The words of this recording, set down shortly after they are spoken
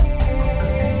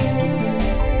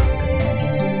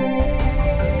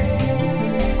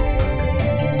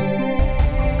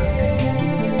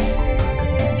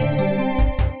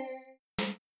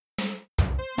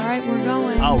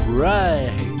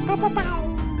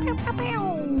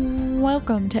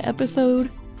Welcome to episode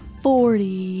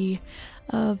 40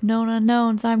 of Known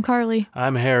Unknowns. I'm Carly.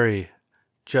 I'm Harry.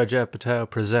 Judge Apatow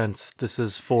presents This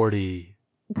is 40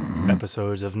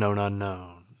 episodes of Known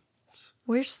Unknowns.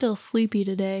 We're still sleepy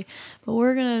today, but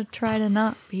we're going to try to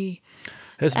not be.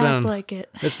 Like it.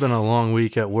 It's been a long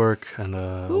week at work and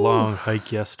a long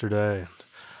hike yesterday.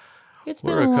 It's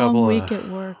been a long week at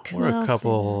work.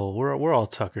 We're all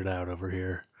tuckered out over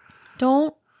here.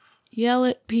 Don't yell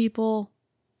at people.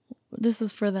 This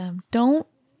is for them. Don't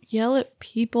yell at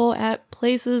people at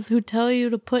places who tell you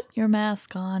to put your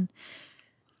mask on.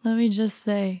 Let me just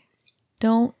say,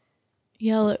 don't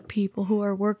yell at people who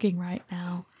are working right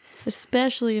now,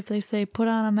 especially if they say put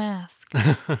on a mask.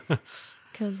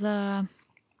 Because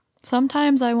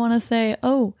sometimes I want to say,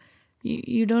 oh,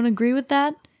 you don't agree with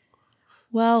that?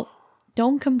 Well,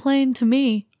 don't complain to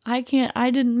me. I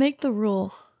didn't make the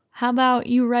rule. How about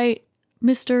you write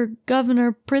Mr.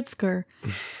 Governor Pritzker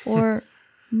or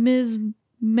Ms.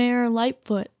 Mayor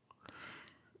Lightfoot?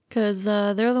 Because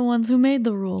they're the ones who made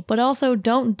the rule. But also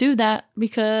don't do that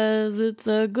because it's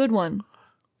a good one.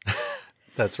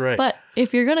 That's right. But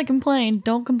if you're going to complain,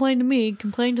 don't complain to me.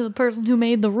 Complain to the person who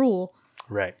made the rule.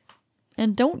 Right.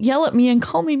 And don't yell at me and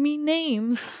call me mean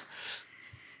names.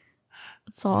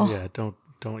 That's all. Yeah,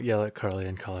 don't yell at Carly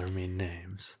and call her mean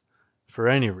names. For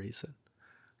any reason.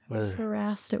 I was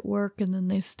harassed at work and then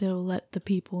they still let the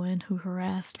people in who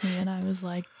harassed me. And I was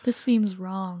like, this seems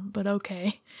wrong, but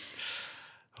okay.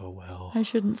 Oh, well. I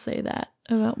shouldn't say that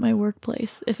about my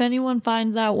workplace. If anyone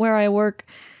finds out where I work,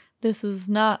 this is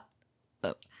not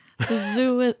the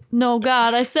zoo. No,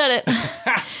 God, I said it.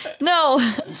 No,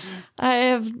 I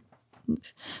have...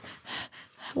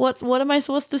 What am I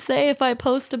supposed to say if I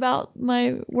post about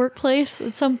my workplace?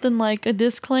 It's something like a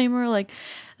disclaimer, like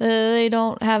they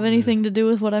don't have anything to do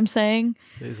with what I'm saying.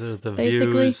 These are the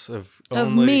Basically, views of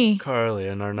only me. Carly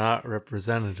and are not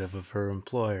representative of her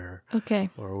employer. Okay.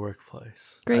 Or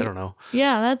workplace. Great. I don't know.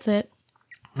 Yeah, that's it.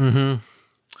 Mm-hmm.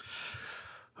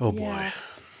 Oh, Yeah. boy.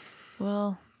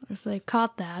 Well, if they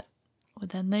caught that, well,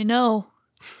 then they know.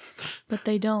 But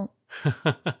they don't.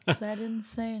 Because I didn't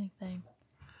say anything.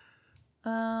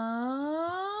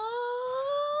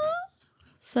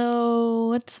 So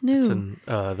what's new?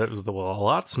 A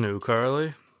lot's new,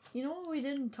 Carly. You know what we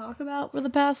didn't talk about for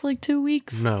the past 2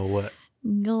 weeks? No, what?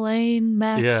 Ghislaine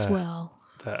Maxwell.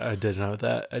 Yeah, I did know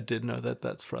that. I did know that.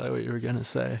 That's probably what you were gonna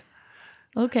say.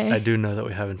 Okay. I do know that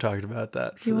we haven't talked about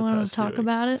that. Do you want to talk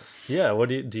about it? Yeah. What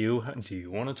do you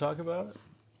want to talk about it?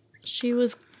 She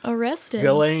was arrested.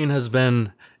 Ghislaine has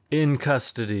been in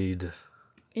custody.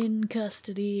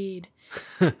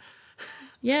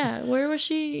 Yeah, where was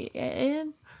she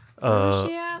in? Where was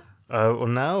she at? Well,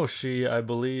 now she, I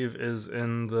believe, is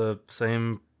in the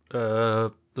same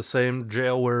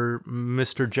jail where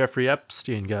Mr. Jeffrey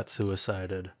Epstein got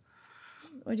suicided.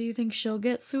 Or do you think she'll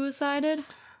get suicided?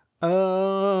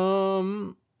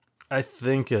 I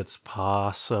think it's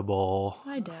possible.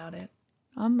 I doubt it.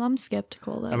 I'm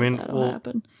skeptical that'll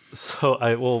happen. So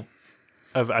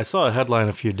I saw a headline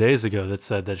a few days ago that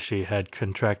said that she had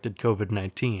contracted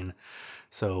COVID-19.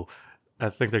 So I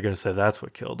think they're going to say that's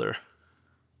what killed her.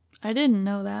 I didn't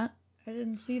know that. I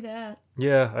didn't see that.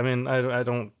 Yeah, I mean, I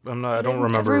don't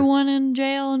remember. Everyone in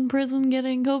jail and prison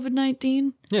getting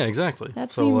COVID-19? Yeah, exactly.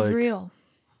 That seems real.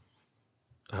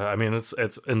 I mean, it's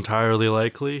entirely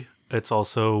likely. It's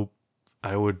also,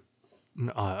 I don't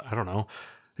know.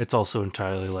 It's also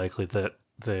entirely likely that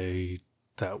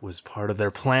that was part of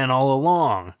their plan all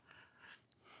along.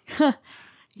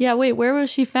 Yeah, wait, where was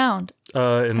she found?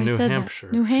 In New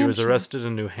Hampshire. New Hampshire. She was arrested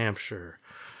in New Hampshire.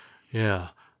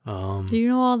 Yeah. Do you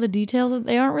know all the details?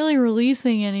 They aren't really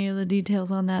releasing any of the details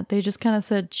on that. They just kind of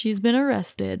said she's been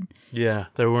arrested. Yeah,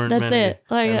 there weren't That's many.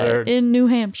 it. In New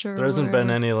Hampshire. There hasn't been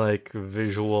any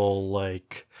visual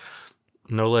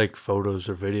no photos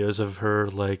or videos of her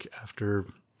after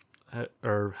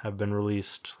or have been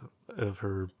released of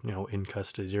her, in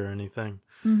custody or anything.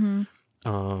 Mm-hmm.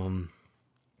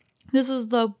 This is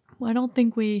the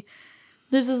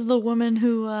woman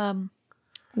who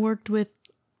worked with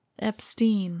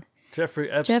Epstein.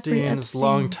 Jeffrey Epstein's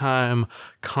longtime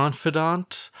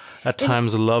confidant, at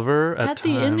times lover,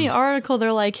 in the article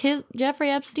they're like Jeffrey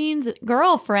Epstein's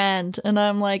girlfriend, and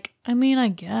I'm like, I mean, I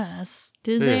guess.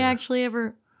 Did they actually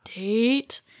ever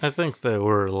date? I think they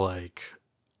were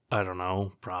I don't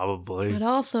know, probably. But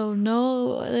also,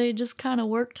 no, they just kind of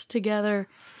worked together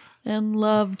and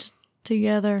loved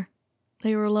together.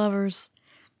 They were lovers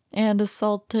and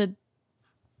assaulted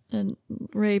and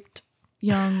raped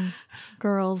young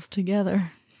girls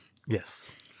together.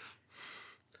 Yes.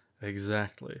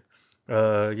 Exactly.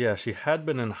 Yeah, she had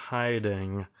been in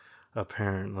hiding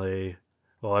apparently,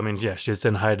 well, I mean, yeah, she's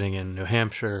in hiding in New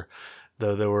Hampshire,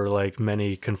 though there were like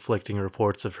many conflicting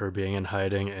reports of her being in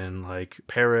hiding in like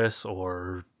Paris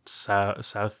or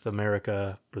South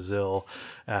America, Brazil,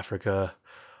 Africa,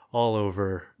 all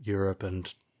over Europe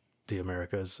and the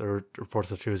Americas. There were reports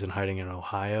that she was in hiding in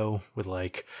Ohio with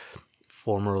like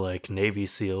former like Navy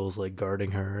SEALs like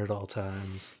guarding her at all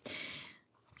times.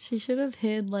 She should have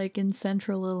hid like in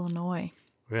central Illinois.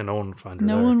 Yeah, no one would find her.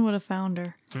 No there. one would have found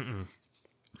her. Mm-mm.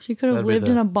 She could have That'd be lived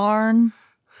in a barn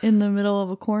in the middle of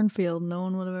a cornfield. No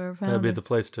one would have ever found her. That'd be the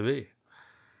place to be.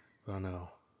 Oh no.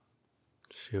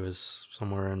 She was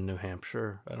somewhere in New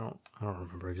Hampshire. I don't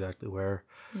remember exactly where.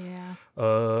 Yeah.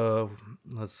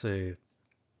 Let's see.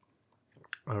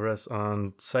 Arrest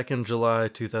on 2nd July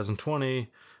 2020.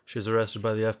 She was arrested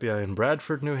by the FBI in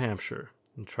Bradford, New Hampshire,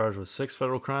 and charged with 6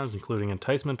 federal crimes, including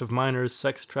enticement of minors,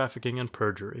 sex trafficking, and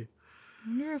perjury. I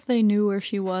wonder if they knew where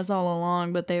she was all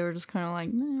along, but they were just kind of like,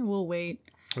 we'll wait.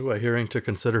 Ooh, a hearing to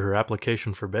consider her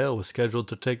application for bail was scheduled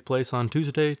to take place on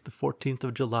Tuesday, the 14th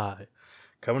of July.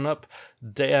 Coming up the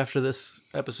day after this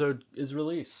episode is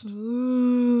released.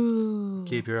 Ooh.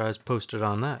 Keep your eyes posted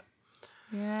on that.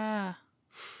 Yeah.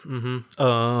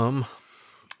 Mm-hmm.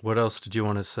 What else did you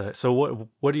want to say? So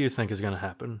what do you think is going to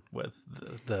happen with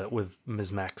with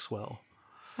Ms. Maxwell?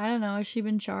 I don't know. Has she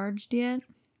been charged yet?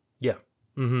 Yeah.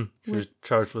 Mm-hmm. She was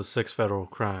charged with 6 federal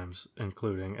crimes,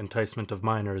 including enticement of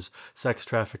minors, sex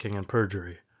trafficking, and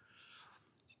perjury.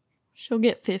 She'll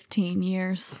get 15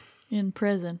 years in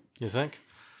prison. You think?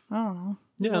 I don't know.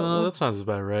 Yeah, no, that sounds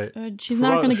about right. She's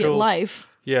not going to get life.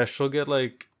 Yeah, she'll get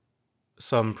like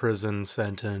some prison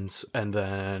sentence, and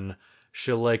then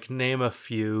she'll like name a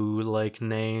few like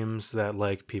names that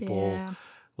like people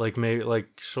like maybe like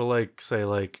she'll like say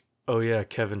like, oh yeah,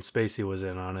 Kevin Spacey was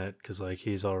in on it because like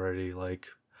he's already like,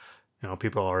 you know,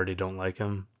 people already don't like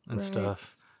him and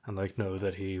stuff, and like know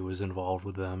that he was involved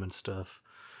with them and stuff.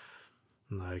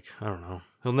 And, like, I don't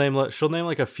know. She'll name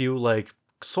like a few like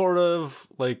sort of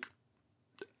like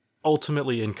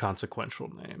ultimately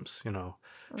inconsequential names, you know.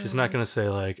 She's not going to say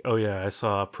like, oh yeah, I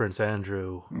saw Prince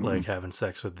Andrew like having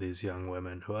sex with these young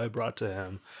women who I brought to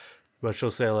him. But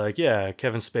she'll say like, yeah,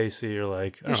 Kevin Spacey, or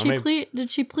like, I don't know, did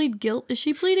she plead guilt? Is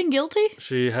she pleading guilty?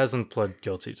 She hasn't pled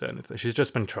guilty to anything. She's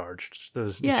just been charged. She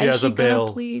is has she a bail.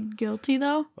 Gonna plead guilty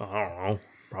though? I don't know.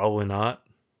 Probably not.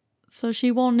 So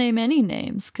she won't name any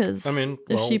names because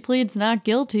if she pleads not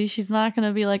guilty, she's not going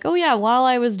to be like, oh yeah, while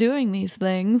I was doing these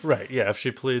things. Right. Yeah. If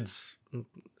she pleads,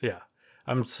 yeah.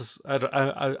 I'm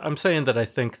saying that I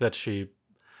think that she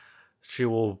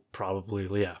will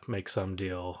probably make some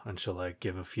deal, and she'll like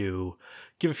give a few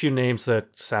names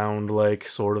that sound like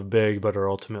sort of big but are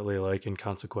ultimately like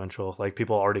inconsequential. Like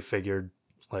people already figured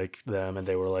like them, and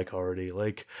they were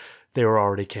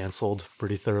already canceled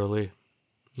pretty thoroughly,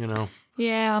 you know.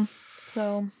 Yeah.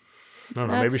 So I don't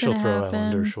know, maybe she'll throw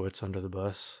Ellen Dershowitz under the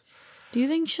bus. Do you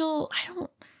think she'll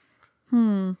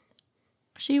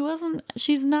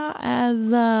she's not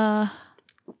as I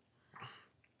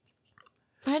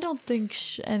don't think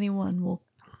anyone will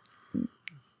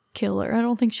kill her. I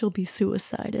don't think she'll be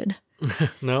suicided.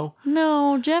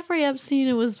 No, Jeffrey Epstein,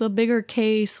 it was a bigger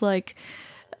case. Like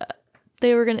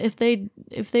they were gonna, if they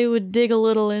would dig a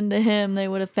little into him, they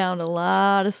would have found a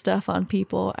lot of stuff on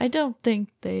people. I don't think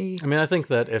they. I mean, I think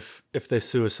that if they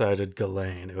suicided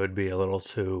Ghislaine, it would be a little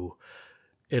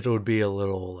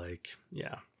like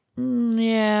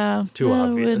too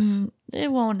obvious. It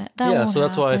won't. So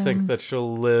that's why I think that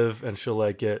she'll live and she'll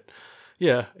like get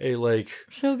she'll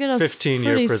get a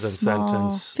 15-year prison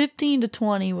sentence. 15 to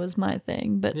 20 was my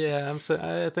thing, but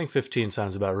I think 15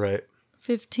 sounds about right.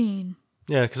 15.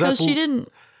 Yeah, because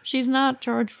she's not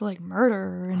charged for like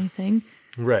murder or anything.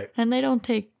 Right. And they don't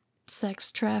take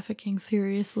sex trafficking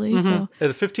seriously. Mm-hmm.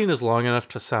 So 15 is long enough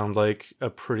to sound like a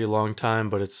pretty long time,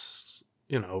 but it's,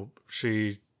 And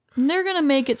they're going to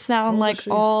make it sound like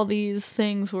all these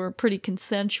things were pretty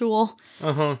consensual.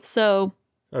 Uh-huh. So.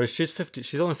 Oh, she's 50.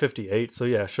 She's only 58. So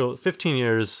yeah, 15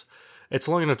 years. It's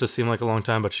long enough to seem like a long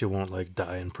time, but she won't like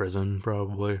die in prison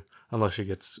probably unless she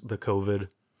gets the COVID.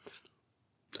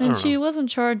 And she wasn't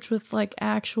charged with like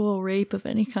actual rape of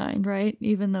any kind, right?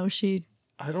 Even though she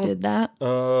did that.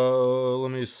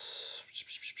 Let me.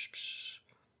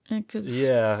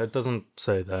 Yeah, it doesn't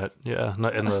say that. Yeah,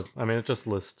 not in the. I mean, it just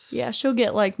lists. Yeah, she'll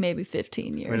get like maybe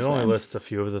 15 years. I mean, it only lists a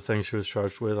few of the things she was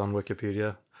charged with on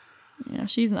Wikipedia. Yeah,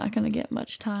 she's not going to get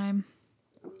much time.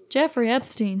 Jeffrey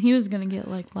Epstein, he was going to get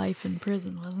like life in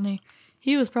prison, wasn't he?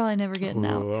 He was probably never getting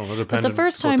out. Well, but the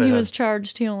first time he was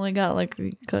charged, he only got like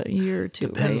a year or two.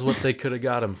 Depends what they could have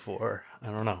got him for.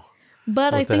 I don't know.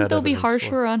 But I think they'll be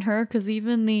harsher on her because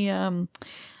even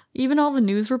even all the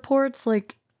news reports,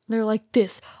 like, they're like,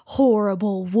 this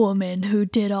horrible woman who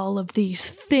did all of these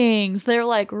things. They're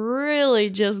like really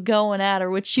just going at her,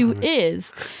 which she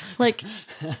is. Like,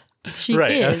 she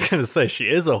right. is. I was going to say, she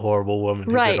is a horrible woman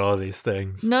who did all these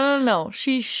things. No.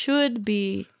 She should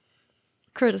be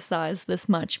criticized this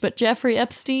much. But Jeffrey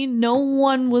Epstein, no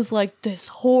one was like, this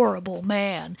horrible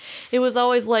man. It was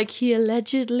always like, he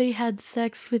allegedly had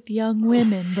sex with young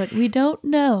women, but we don't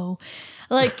know.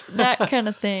 Like, that kind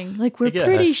of thing. Like, we're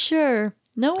pretty sure.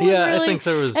 No one really, I think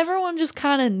there was... everyone just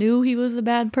kind of knew he was a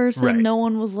bad person. Right. No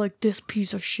one was like, this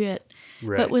piece of shit.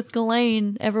 Right. But with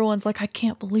Ghislaine, everyone's like, I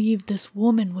can't believe this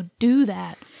woman would do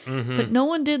that. Mm-hmm. But no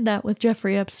one did that with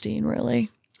Jeffrey Epstein, really.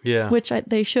 Yeah. Which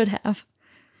they should have.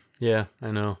 Yeah,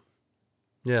 I know.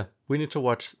 Yeah, we need to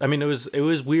watch. I mean, it was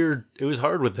weird. It was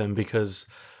hard with him because,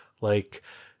 like,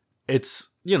 it's,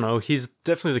 you know, he's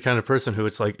definitely the kind of person who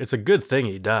it's like, it's a good thing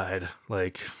he died.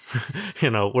 Like, you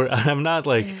know, I'm not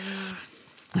like... Yeah.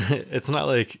 It's not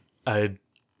like I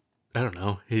don't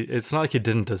know. It's not like he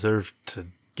didn't deserve to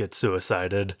get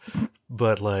suicided,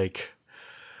 but like,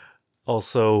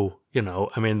 also, you know,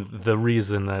 I mean, the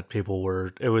reason that people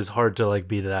were, it was hard to like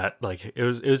be that, like, it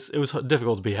was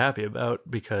difficult to be happy about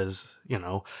because, you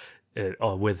know, it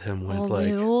all with him went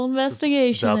like the whole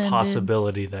investigation the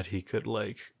possibility that he could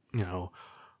like, you know,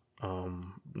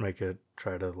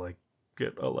 try to like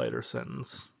get a lighter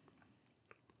sentence.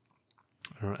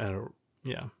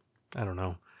 Yeah, I don't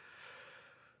know.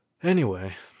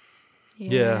 Anyway,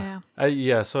 yeah.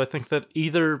 So I think that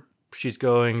either she's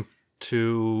going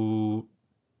to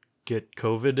get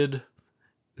COVIDed.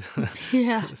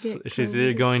 She's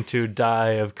either going to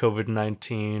die of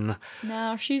COVID-19.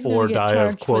 No, she's or gonna get die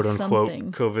of quote with unquote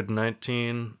something.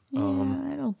 COVID-19.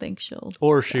 I don't think she'll.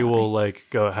 Or she will like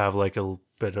go have like a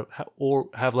bit of, or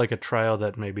have like a trial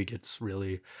that maybe gets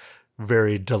really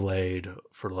very delayed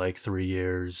for like 3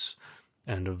 years.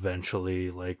 And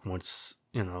eventually, like, once,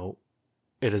 you know,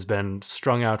 it has been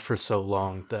strung out for so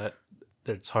long that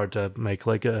it's hard to make,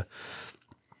 like,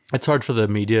 it's hard for the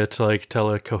media to, like,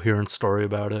 tell a coherent story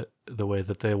about it the way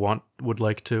that they would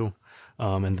like to.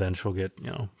 And then she'll get,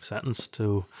 you know, sentenced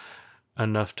to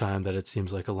enough time that it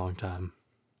seems like a long time.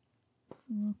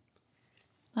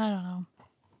 I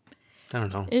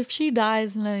don't know. If she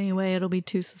dies in any way, it'll be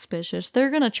too suspicious. They're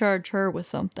going to charge her with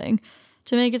something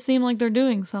to make it seem like they're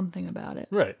doing something about it.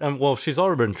 Right. Well, she's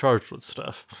already been charged with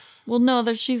stuff. Well, no,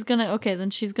 that she's going to... Okay, then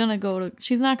she's going to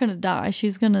she's not going to die.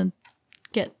 She's going to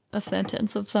get a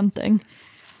sentence of something.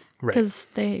 Right. Because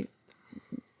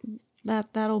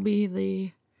that'll be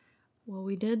the... Well,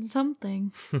 we did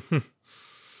something.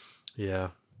 Yeah.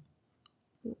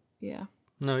 Yeah.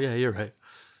 No, yeah, you're right.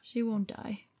 She won't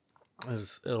die.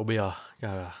 It'll be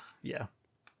yeah.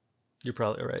 You're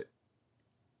probably right.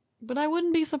 But I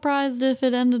wouldn't be surprised if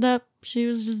it ended up she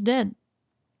was just dead.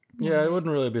 Yeah, I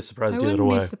wouldn't really be surprised either way. I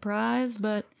wouldn't be surprised,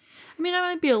 but... I mean, I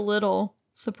might be a little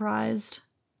surprised.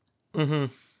 Mm-hmm.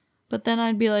 But then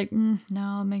I'd be like,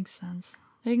 no, it makes sense.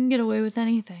 They can get away with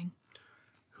anything.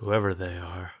 Whoever they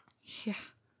are. Yeah.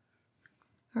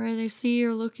 Alright, I see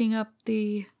you're looking up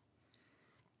the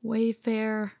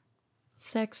Wayfair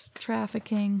sex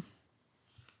trafficking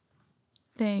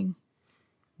thing.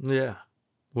 Yeah.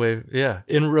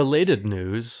 In related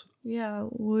news. Yeah,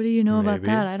 what do you know about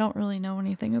that? I don't really know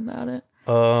anything about it.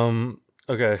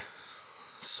 Okay.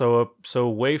 So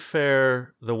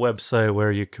Wayfair, the website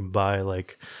where you can buy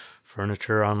like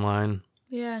furniture online.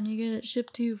 Yeah, and you get it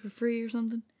shipped to you for free or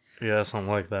something. Yeah,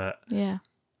 something like that. Yeah.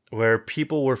 Where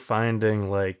people were finding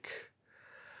like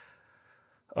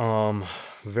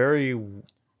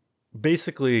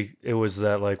basically it was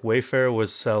that like Wayfair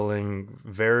was selling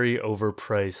very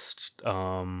overpriced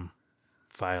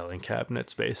filing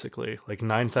cabinets, basically like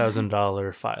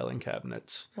 $9,000 filing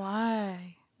cabinets.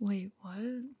 Why? Wait, what?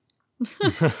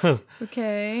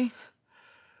 Okay.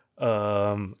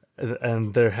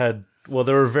 And there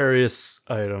were various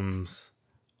items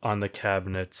on the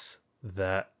cabinets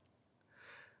that.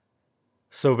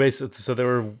 So there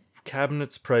were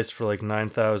cabinets priced for like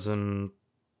 $9,009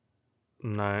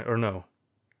 or no.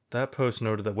 That post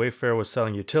noted that Wayfair was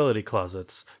selling utility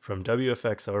closets from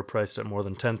WFX that were priced at more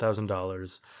than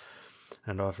 $10,000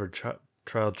 and offered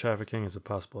child trafficking as a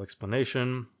possible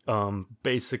explanation.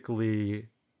 Basically,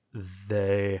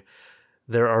 there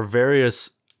are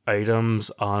various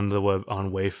items on the web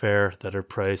on Wayfair that are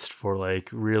priced for like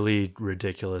really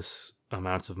ridiculous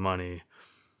amounts of money.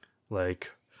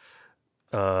 Like,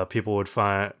 for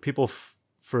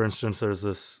instance, there's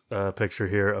this picture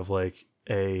here of like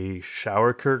a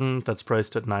shower curtain that's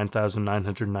priced at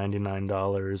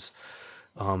 $9,999.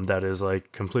 that is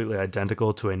like completely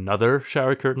identical to another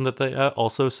shower curtain that they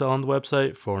also sell on the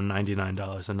website for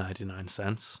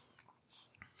 $99.99.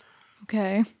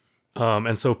 Okay.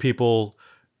 And so people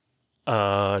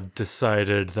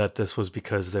decided that this was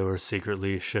because they were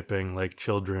secretly shipping like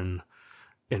children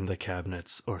in the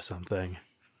cabinets or something.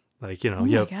 Like, my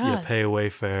you God. pay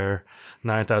Wayfair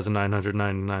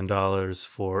 $9,999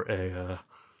 for a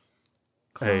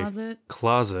Closet.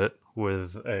 closet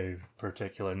with a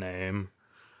particular name,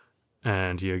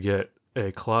 and you get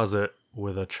a closet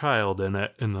with a child in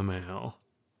it in the mail.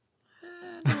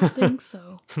 I don't think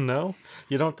so. No?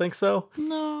 You don't think so?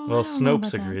 No. Well, I don't know about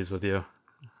Snopes that. agrees with you.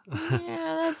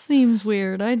 Yeah, that seems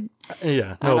weird.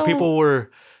 Yeah. I No, don't- people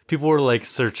were like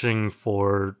searching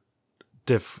for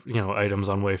items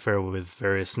on Wayfair with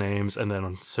various names, and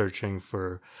then searching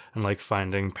for and like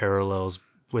finding parallels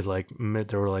with like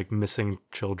there were like missing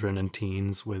children and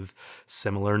teens with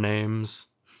similar names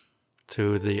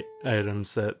to the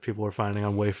items that people were finding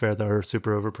on Wayfair that are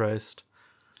super overpriced.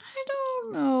 I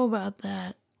don't know about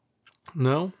that.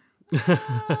 No?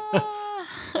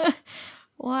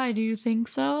 Why do you think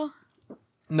so?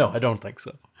 No, I don't think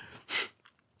so.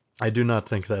 I do not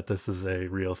think that this is a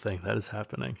real thing that is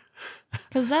happening.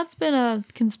 Because that's been a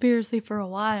conspiracy for a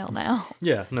while now.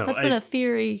 Yeah, no. That's been a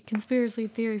conspiracy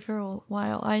theory for a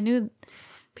while. I knew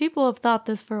people have thought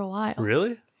this for a while.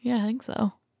 Really? Yeah, I think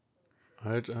so.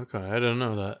 Okay, I didn't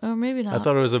know that. Or maybe not. I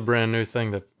thought it was a brand new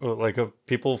thing that,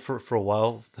 people for a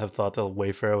while have thought that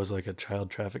Wayfair was like a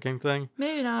child trafficking thing.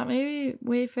 Maybe not. Maybe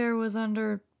Wayfair was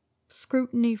under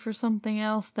scrutiny for something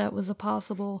else that was a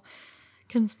possible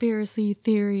conspiracy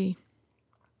theory.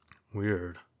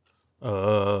 Weird.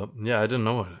 Yeah, I didn't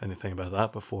know anything about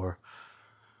that before.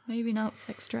 Maybe not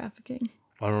sex trafficking.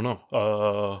 I don't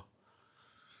know.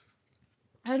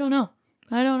 I don't know.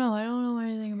 I don't know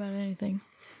anything about anything.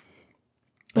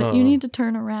 But you need to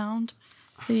turn around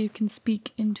so you can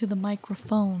speak into the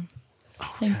microphone.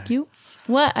 Okay. Thank you.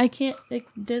 What? I can't.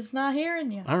 It's not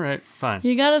hearing you. All right, fine.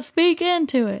 You gotta speak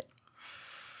into it.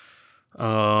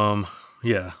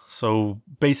 Yeah. So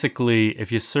basically,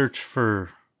 if you search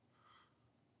for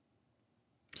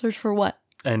Search for what?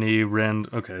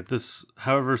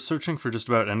 however, searching for just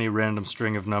about any random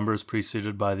string of numbers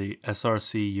preceded by the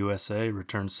SRC USA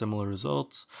returns similar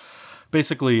results.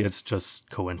 Basically, it's just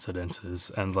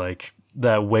coincidences, and like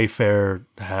that Wayfair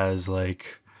has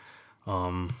like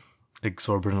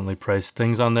exorbitantly priced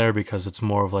things on there because it's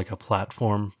more of like a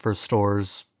platform for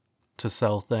stores to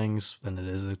sell things than it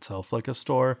is itself like a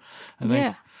store. I think.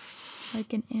 Yeah.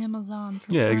 Like an Amazon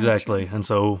for Yeah, furniture. exactly. And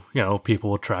so, people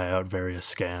will try out various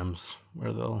scams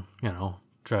where they'll,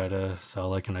 try to sell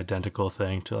like an identical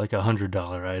thing to like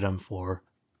 $100 item for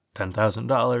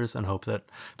 $10,000 and hope that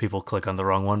people click on the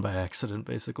wrong one by accident,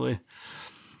 basically.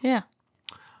 Yeah.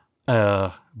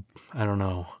 I don't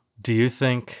know. Do you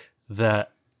think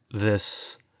that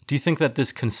this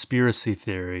conspiracy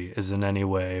theory is in any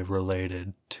way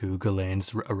related to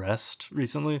Ghislaine's arrest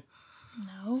recently?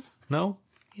 No. No?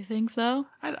 You think so?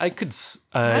 I could.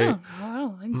 I don't know. I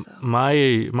don't think so.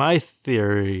 My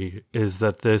theory is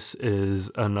that this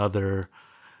is another.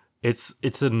 It's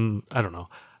an. I don't know.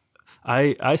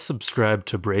 I subscribe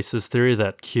to Brace's theory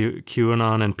that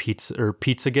QAnon and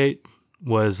Pizzagate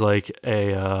was like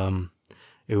a.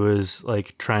 It was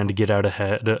like trying to get out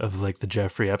ahead of like the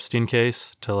Jeffrey Epstein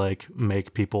case to like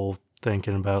make people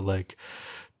thinking about like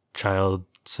child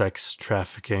sex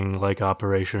trafficking like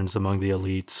operations among the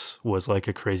elites was like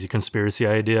a crazy conspiracy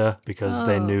idea because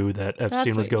they knew that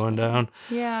Epstein was what you're going down.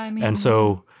 Yeah, I mean. And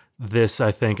so this,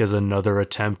 I think, is another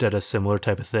attempt at a similar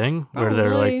type of thing where they're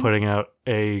Probably. like putting out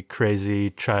a crazy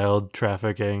child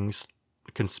trafficking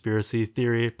conspiracy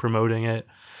theory, promoting it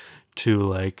to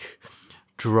like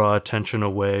draw attention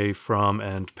away from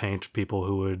and paint people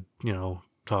who would,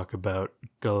 talk about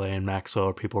Ghislaine Maxwell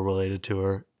or people related to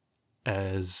her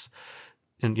as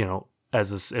in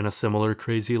a similar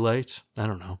crazy light. I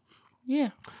don't know.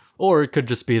 Yeah. Or it could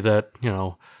just be that,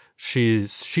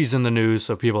 she's in the news,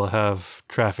 so people have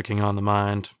trafficking on the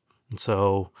mind. And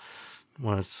so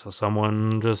when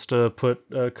someone just put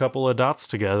a couple of dots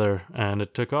together and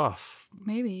it took off.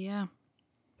 Maybe, yeah.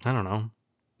 I don't know.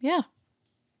 Yeah.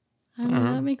 I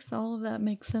mean, all of that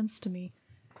makes sense to me.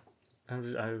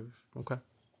 Okay.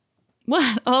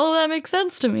 What? All of that makes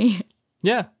sense to me.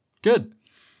 Yeah, good.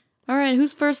 All right,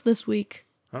 who's first this week?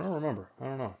 I don't remember. I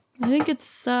don't know. I think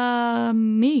it's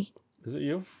me. Is it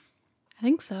you? I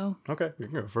think so. Okay, you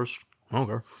can go first.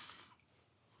 Okay.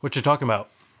 What you talking about?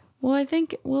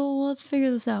 Well, let's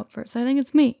figure this out first. I think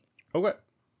it's me. Okay.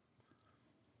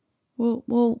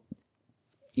 We'll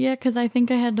Yeah, because I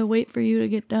think I had to wait for you to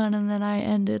get done, and then I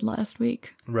ended last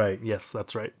week. Right. Yes,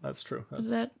 that's right. That's true. Is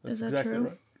that exactly true?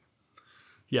 Right.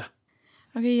 Yeah.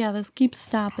 Okay, yeah, this keeps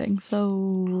stopping,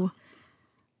 so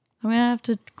I'm gonna have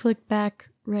to click back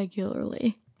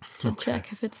regularly to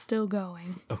check if it's still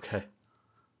going. Okay.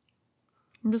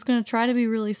 I'm just gonna try to be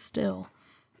really still.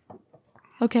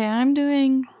 Okay, I'm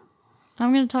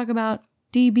gonna talk about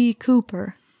DB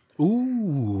Cooper.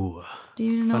 Ooh. Do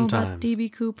you know Fun about times.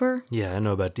 DB Cooper? Yeah, I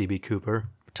know about DB Cooper.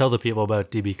 Tell the people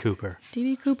about DB Cooper.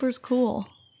 DB Cooper's cool.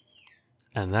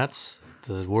 And that's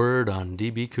the word on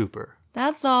DB Cooper.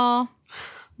 That's all.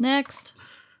 Next.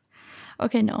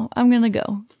 Okay, no, I'm gonna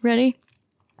go. Ready?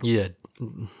 Yeah.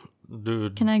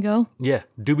 Dude. Can I go? Yeah.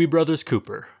 Doobie Brothers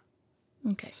Cooper.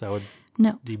 Okay. Is that what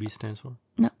No. DB stands for?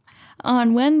 No.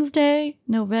 On Wednesday,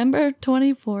 November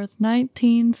 24th,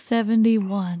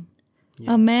 1971,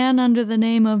 a man under the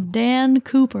name of Dan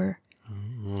Cooper,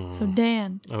 so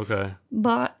Dan, Okay.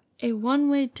 bought a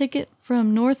one-way ticket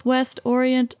from Northwest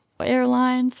Orient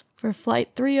Airlines for Flight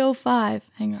 305.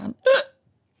 Hang on.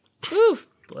 Oof.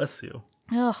 Bless you.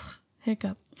 Ugh,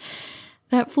 hiccup.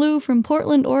 That flew from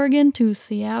Portland, Oregon to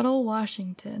Seattle,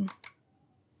 Washington.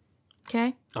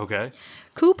 Okay? Okay.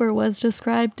 Cooper was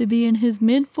described to be in his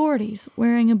mid-40s,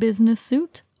 wearing a business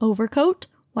suit, overcoat,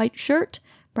 white shirt,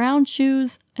 brown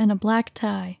shoes, and a black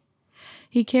tie.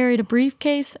 He carried a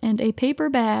briefcase and a paper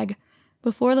bag.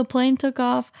 Before the plane took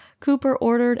off, Cooper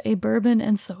ordered a bourbon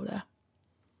and soda.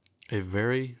 A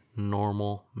very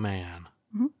normal man.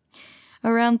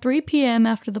 Around 3 p.m.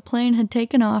 after the plane had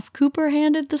taken off, Cooper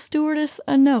handed the stewardess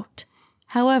a note.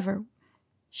 However,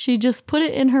 she just put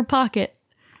it in her pocket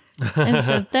and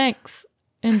said thanks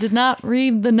and did not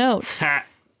read the note.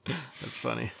 That's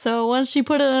funny. So once she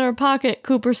put it in her pocket,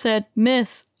 Cooper said,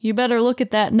 "Miss, you better look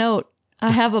at that note. I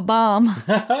have a bomb."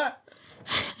 Isn't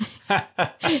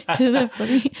that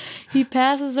funny? He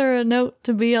passes her a note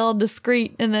to be all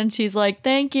discreet, and then she's like,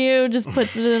 "Thank you," just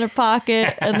puts it in her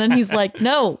pocket, and then he's like,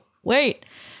 "No, wait.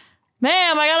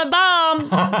 Ma'am, I got a bomb."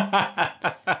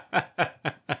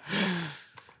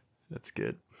 That's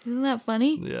good. Isn't that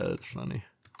funny? Yeah, that's funny.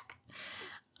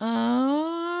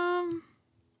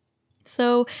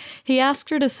 So he asked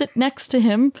her to sit next to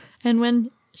him, and when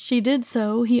she did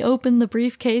so, he opened the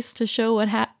briefcase to show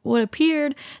what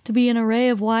appeared to be an array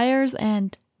of wires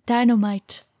and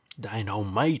dynamite.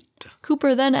 Dynamite.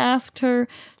 Cooper then asked her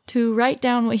to write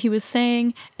down what he was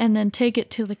saying and then take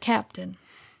it to the captain.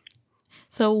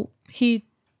 So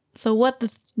what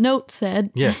the note said,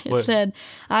 Yeah, it said,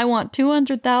 "I want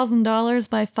 $200,000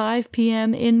 by 5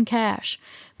 p.m. in cash.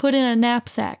 Put in a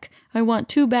knapsack. I want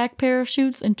 2 back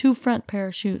parachutes and 2 front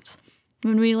parachutes.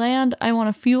 When we land, I want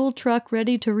a fuel truck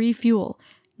ready to refuel.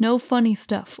 No funny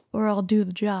stuff, or I'll do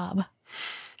the job."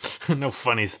 No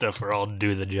funny stuff or I'll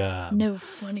do the job. No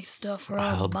funny stuff, or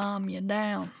I'll bomb you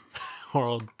down. Or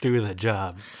I'll do the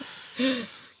job.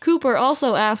 Cooper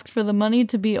also asked for the money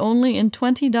to be only in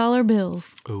 $20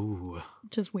 bills, Ooh.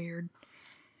 which is weird.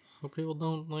 So people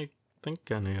don't think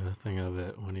anything of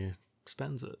it when he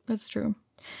spends it. That's true.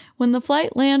 When the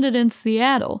flight landed in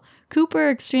Seattle, Cooper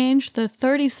exchanged the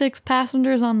 36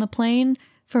 passengers on the plane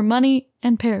for money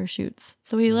and parachutes.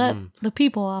 So he let the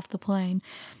people off the plane,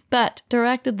 but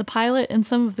directed the pilot and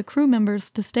some of the crew members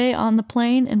to stay on the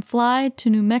plane and fly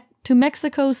to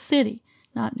Mexico City,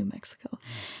 not New Mexico,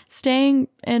 staying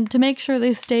and to make sure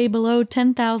they stay below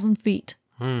 10,000 feet.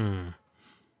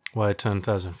 Why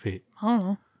 10,000 feet? I don't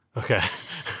know. Okay.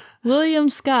 William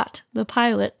Scott, the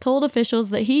pilot, told officials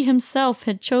that he himself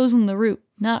had chosen the route,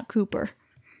 not Cooper.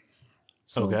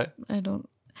 So, Okay. I don't...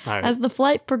 All right. As the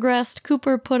flight progressed,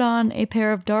 Cooper put on a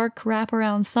pair of dark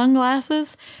wraparound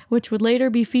sunglasses, which would later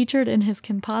be featured in his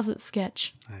composite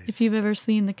sketch. Nice. If you've ever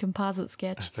seen the composite I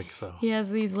sketch. think so. He has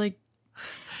these,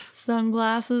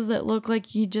 sunglasses that look like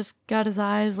he just got his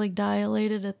eyes,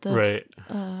 dilated at the Right.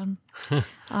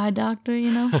 eye doctor,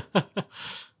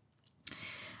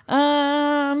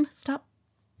 Stop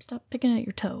picking at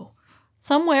your toe.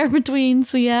 Somewhere between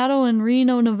Seattle and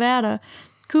Reno, Nevada,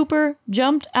 Cooper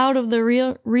jumped out of the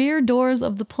rear doors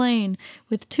of the plane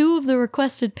with 2 of the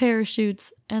requested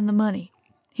parachutes and the money.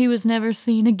 He was never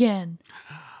seen again.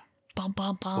 Bum,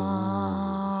 bum,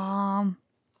 bum.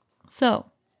 So,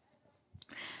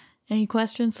 any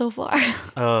questions so far?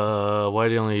 Why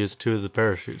do you only use 2 of the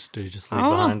parachutes? Did he just leave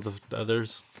behind the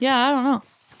others? Yeah, I don't know.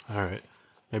 All right.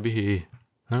 Maybe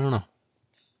I don't know.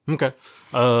 Okay.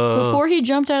 Before he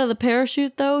jumped out of the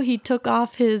parachute, though, he took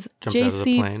off his Jumped out of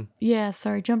the plane? Yeah,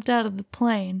 sorry, jumped out of the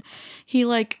plane. He,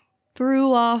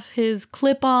 threw off his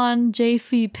clip-on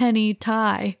JCPenney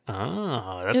tie.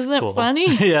 Oh, that's Isn't that cool. funny?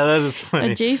 Yeah, that is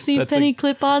funny. A JCPenney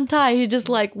clip-on tie. He just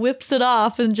like whips it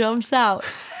off and jumps out.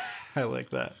 I like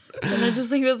that. And I just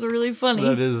think that's really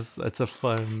funny. That's a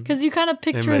fun. Because you kind of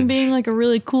picture him image. being like a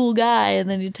really cool guy, and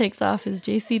then he takes off his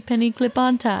JCPenney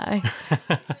clip-on tie.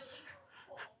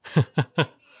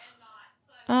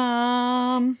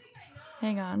 Hang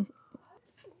on.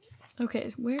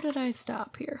 Okay, where did I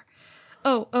stop here?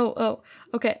 Oh.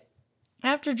 Okay.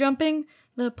 After jumping,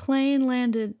 the plane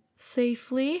landed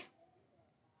safely.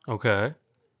 Okay.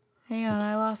 Hang on,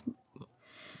 I lost.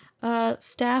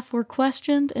 Staff were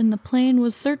questioned and the plane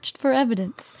was searched for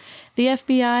evidence. The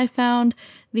FBI found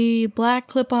the black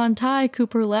clip-on tie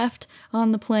Cooper left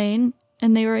on the plane,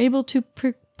 and they were able to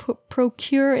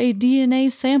procure a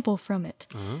DNA sample from it.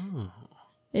 Oh.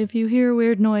 If you hear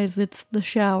weird noise, it's the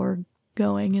shower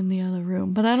going in the other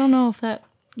room. But I don't know if that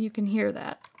you can hear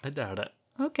that. I doubt it.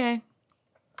 Okay.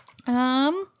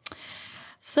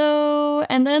 So,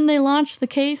 and then they launched the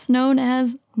case known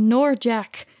as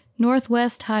Norjack,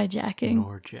 Northwest Hijacking.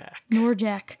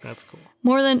 Norjack. That's cool.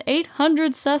 More than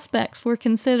 800 suspects were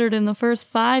considered in the first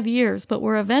 5 years, but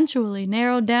were eventually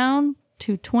narrowed down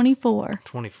to 24.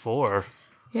 24?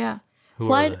 Yeah. Who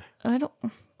are they?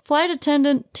 Flight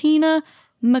attendant Tina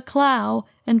McLeod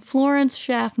and Florence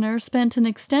Schaffner spent an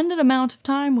extended amount of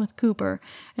time with Cooper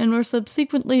and were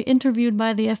subsequently interviewed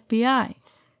by the FBI.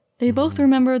 They both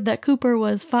remembered that Cooper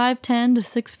was 5'10" to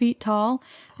 6 feet tall,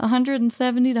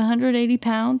 170 to 180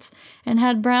 pounds, and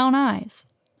had brown eyes.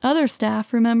 Other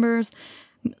staff members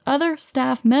noticed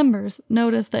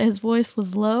that his voice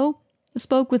was low,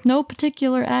 spoke with no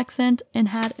particular accent, and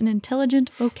had an intelligent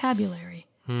vocabulary.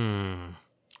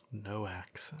 No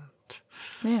accent.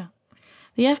 Yeah.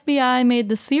 The FBI made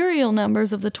the serial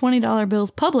numbers of the $20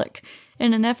 bills public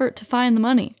in an effort to find the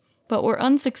money, but were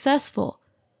unsuccessful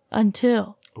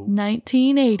until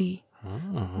 1980.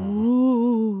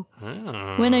 Ooh.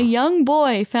 When a young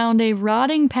boy found a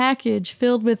rotting package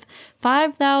filled with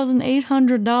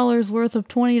 $5,800 worth of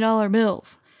 $20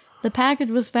 bills. The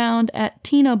package was found at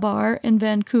Tina Bar in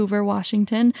Vancouver,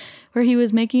 Washington, where he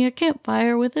was making a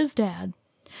campfire with his dad.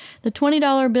 The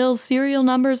 $20 bill's serial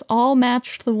numbers all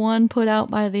matched the one put out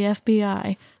by the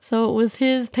FBI, so it was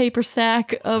his paper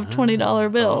sack of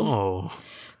 $20 bills. Oh.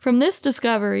 From this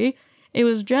discovery, it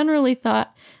was generally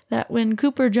thought that when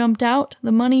Cooper jumped out,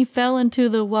 the money fell into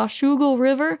the Washougal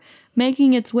River,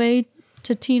 making its way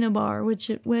to Tina Bar, which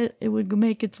it would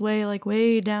make its way like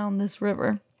way down this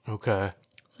river. Okay.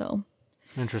 So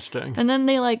Interesting. and then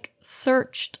they like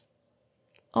searched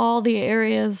all the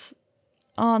areas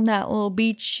on that little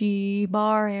beachy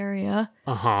bar area,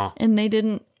 and they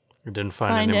didn't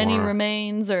find any more.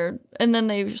 remains, and then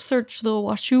they searched the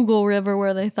Washougal River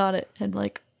where they thought it had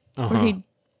like where he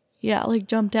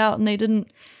jumped out, and they didn't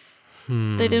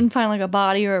find like a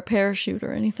body or a parachute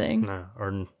or anything. No,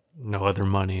 or no other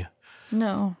money.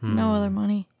 No other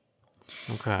money.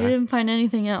 Okay. They didn't find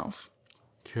anything else.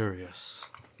 Curious.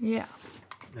 Yeah.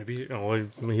 Maybe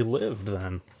he lived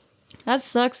then. That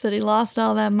sucks that he lost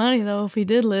all that money, though, if he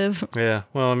did live. Yeah.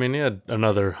 Well, I mean, he had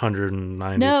another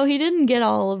 190. No, he didn't get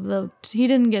all of the... He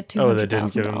didn't get $200,000. Oh, they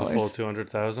didn't give him the full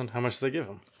 200,000? How much did they give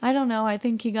him? I don't know. I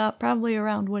think he got probably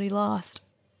around what he lost.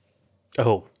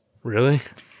 Oh, really?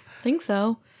 I think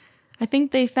so. I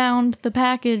think they found the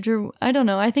package, or... I don't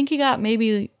know. I think he got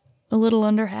maybe a little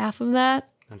under half of that.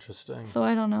 Interesting. So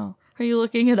I don't know. Are you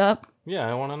looking it up? Yeah,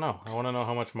 I want to know. I want to know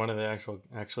how much money they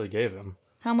actually gave him.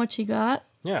 How much he got?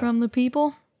 Yeah. From the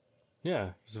people?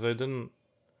 Yeah, because if they didn't...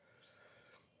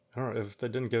 I don't know, if they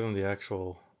didn't give him the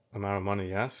actual amount of money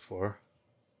he asked for...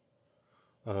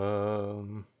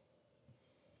 Delivered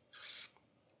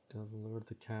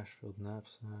the cash-filled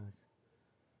knapsack.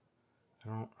 I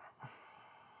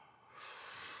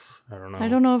don't know. I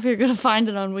don't know if you're going to find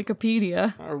it on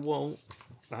Wikipedia. Well,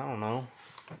 I don't know.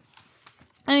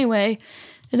 Anyway,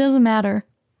 it doesn't matter.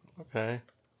 Okay.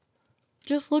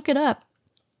 Just look it up.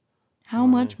 How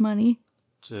much money?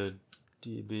 Did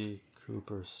D.B.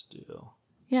 Cooper steal?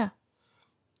 Yeah.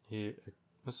 It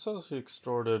says he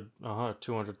extorted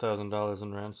 $200,000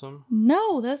 in ransom.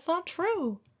 No, that's not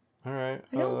true. All right.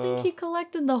 I don't think he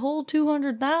collected the whole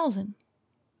 $200,000.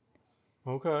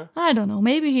 Okay. I don't know.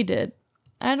 Maybe he did.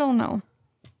 I don't know.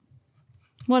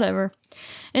 Whatever.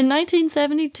 In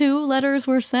 1972, letters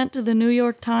were sent to the New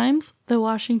York Times, the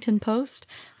Washington Post,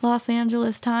 Los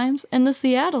Angeles Times, and the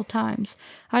Seattle Times,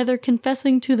 either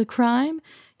confessing to the crime,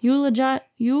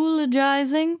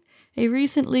 eulogizing a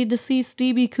recently deceased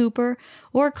D.B. Cooper,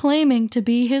 or claiming to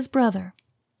be his brother.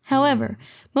 However,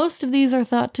 most of these are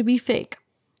thought to be fake.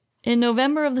 In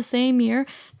November of the same year,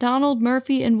 Donald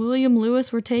Murphy and William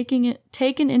Lewis were taken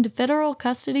into federal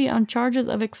custody on charges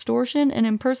of extortion and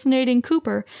impersonating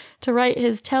Cooper to write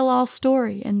his tell-all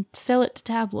story and sell it to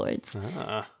tabloids.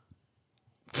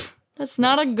 That's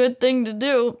not a good thing to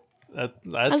do.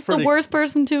 That's the worst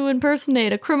person to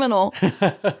impersonate, a criminal.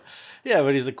 Yeah,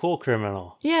 but he's a cool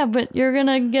criminal. Yeah, but you're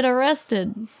gonna get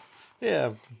arrested.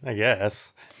 Yeah, I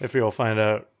guess. If you'll find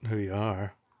out who you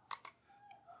are.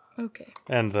 Okay.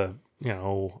 And the,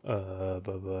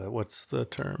 what's the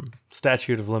term?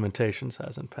 Statute of limitations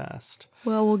hasn't passed.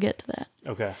 Well, we'll get to that.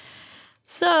 Okay.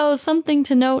 So, something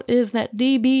to note is that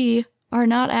DB are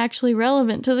not actually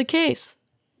relevant to the case.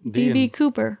 DB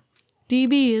Cooper.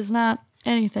 DB is not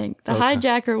anything. The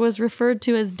hijacker was referred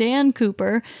to as Dan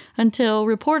Cooper until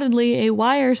reportedly a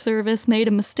wire service made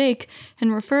a mistake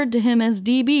and referred to him as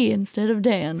DB instead of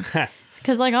Dan.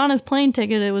 Because, on his plane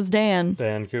ticket, it was Dan.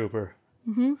 Dan Cooper.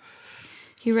 Mm-hmm.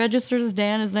 He registered as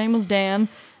Dan. His name was Dan.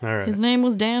 All right. His name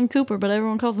was Dan Cooper, but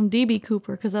everyone calls him DB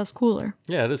Cooper because that's cooler.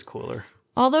 Yeah, it is cooler.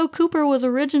 Although Cooper was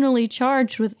originally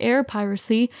charged with air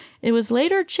piracy, it was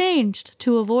later changed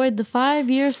to avoid the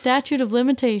 5-year statute of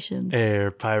limitations. Air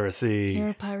piracy.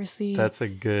 Air piracy. That's a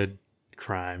good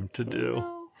crime to do.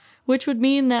 Which would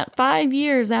mean that 5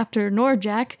 years after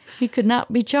Norjack, he could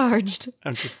not be charged.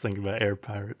 I'm just thinking about air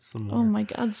pirates some more. Oh my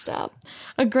God, stop.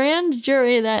 A grand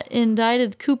jury that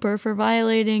indicted Cooper for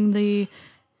violating the...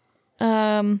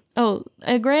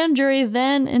 a grand jury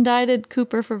then indicted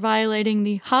Cooper for violating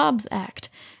the Hobbs Act,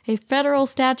 a federal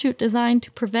statute designed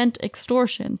to prevent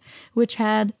extortion, which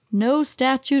had no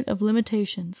statute of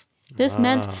limitations. This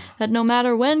meant that no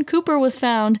matter when Cooper was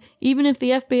found, even if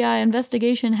the FBI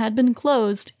investigation had been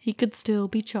closed, he could still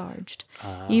be charged.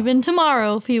 Even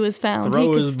tomorrow, if he was found, Throw he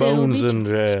could his still bones be in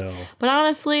jail. But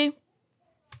honestly,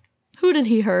 who did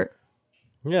he hurt?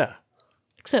 Yeah.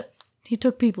 Except he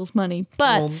took people's money.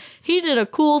 But he did a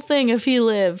cool thing if he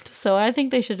lived, so I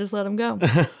think they should just let him go.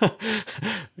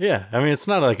 Yeah, I mean, it's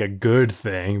not like a good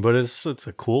thing, but it's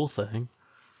a cool thing.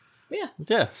 Yeah.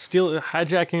 Yeah,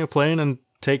 hijacking a plane and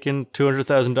taking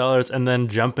 $200,000 and then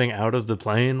jumping out of the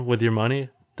plane with your money,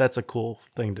 that's a cool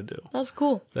thing to do. That's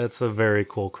cool. That's a very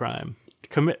cool crime.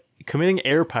 Committing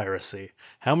air piracy.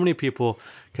 How many people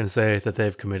can say that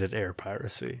they've committed air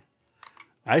piracy?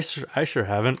 I sure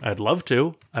haven't. I'd love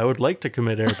to. I would like to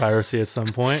commit air piracy at some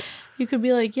point. You could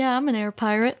be like, yeah, I'm an air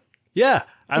pirate. Yeah,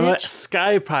 I'm Bitch. a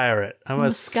sky pirate. I'm a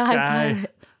sky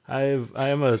pirate.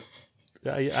 I'm a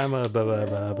I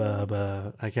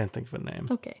can't think of a name.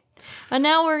 Okay. And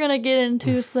now we're going to get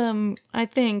into some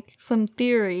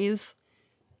theories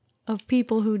of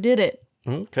people who did it.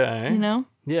 Okay. You know?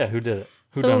 Yeah, who did it?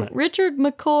 Who done it? Richard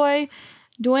McCoy,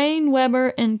 Dwayne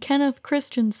Weber, and Kenneth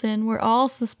Christensen were all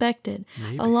suspected,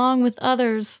 along with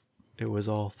others. It was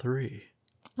all three.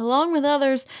 Along with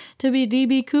others to be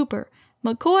D.B. Cooper.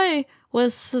 McCoy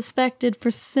was suspected for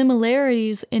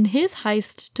similarities in his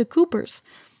heist to Cooper's.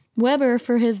 Weber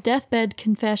for his deathbed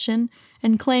confession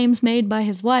and claims made by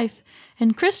his wife,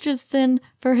 and Christensen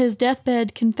for his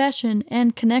deathbed confession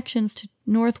and connections to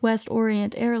Northwest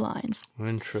Orient Airlines.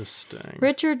 Interesting.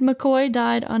 Richard McCoy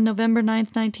died on November 9,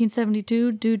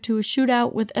 1972 due to a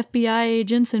shootout with FBI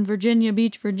agents in Virginia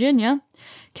Beach, Virginia.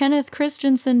 Kenneth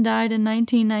Christensen died in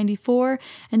 1994,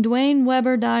 and Dwayne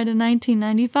Weber died in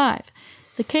 1995.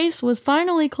 The case was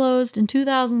finally closed in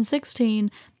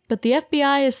 2016, but the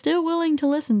FBI is still willing to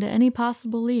listen to any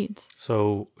possible leads.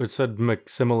 So it said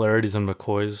similarities in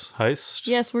McCoy's heist?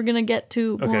 Yes, we're going to get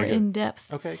to more in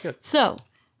depth. Okay, good. So,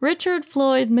 Richard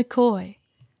Floyd McCoy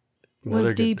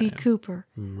was D.B. Cooper.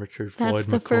 Richard Floyd McCoy. That's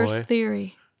the first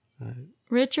theory.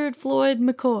 Richard Floyd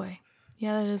McCoy.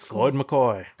 Yeah, that is cool. Floyd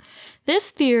McCoy.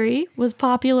 This theory was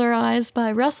popularized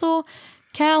by Russell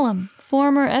Callum,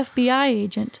 former FBI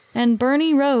agent, and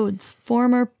Bernie Rhodes,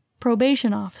 former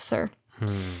probation officer.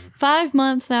 5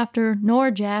 months after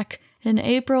Norjack, in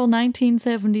April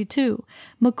 1972,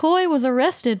 McCoy was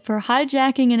arrested for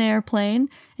hijacking an airplane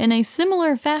in a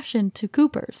similar fashion to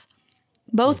Cooper's.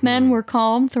 Both men were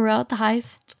calm throughout the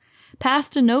heist,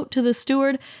 passed a note to the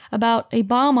steward about a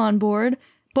bomb on board,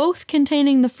 both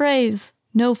containing the phrase,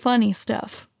 "no funny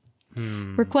stuff."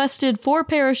 Requested 4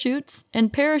 parachutes,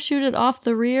 and parachuted off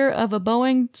the rear of a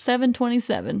Boeing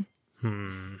 727.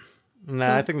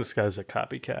 I think this guy's a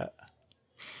copycat.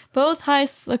 Both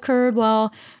heists occurred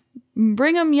while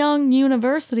Brigham Young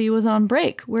University was on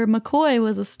break, where McCoy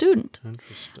was a student.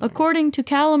 Interesting. According to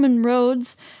Callum and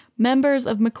Rhodes, members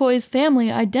of McCoy's family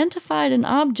identified an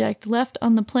object left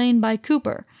on the plane by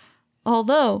Cooper,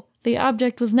 although the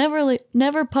object was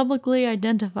never publicly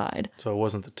identified. So it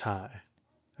wasn't the tie.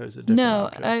 It was a different No,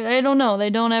 object. I don't know. They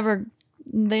don't ever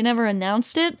they never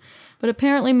announced it, but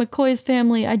apparently McCoy's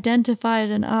family identified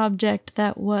an object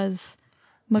that was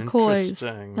McCoy's,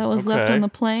 Interesting. that was left Okay. on the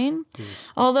plane.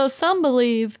 Although some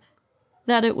believe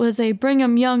that it was a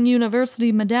Brigham Young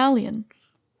University medallion.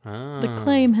 The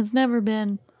claim has never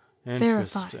been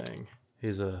verified. Interesting.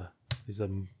 He's a So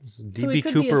DB he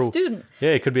could Cooper. be a student.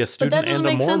 Yeah, he could be a But student that doesn't and a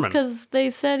make sense Mormon. because they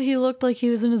said he looked like he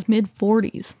was in his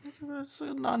mid-40s. It's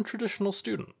a non-traditional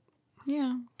student.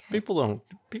 Yeah. Okay.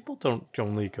 People don't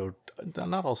only go.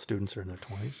 Not all students are in their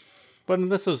 20s. But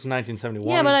this was 1971.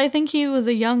 Yeah, but I think he was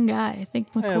a young guy. I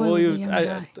think McCoy was a young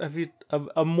guy.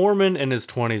 A Mormon in his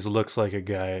 20s looks like a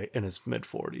guy in his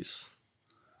mid-40s.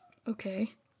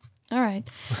 Okay. All right.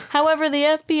 However, the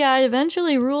FBI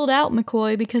eventually ruled out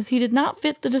McCoy because he did not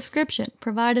fit the description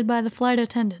provided by the flight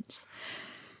attendants.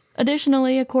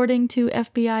 Additionally, according to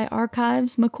FBI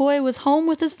archives, McCoy was home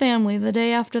with his family the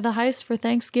day after the heist for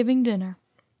Thanksgiving dinner.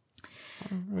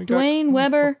 Dwayne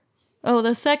Weber. Oh,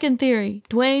 the second theory.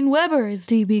 Dwayne Weber is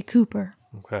D.B. Cooper.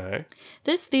 Okay.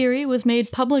 This theory was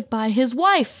made public by his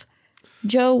wife,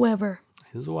 Joe Weber.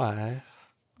 His wife.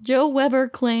 Joe Weber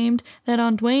claimed that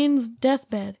on Dwayne's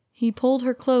deathbed, he pulled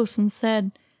her close and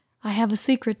said, "I have a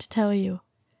secret to tell you.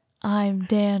 I'm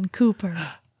Dan Cooper."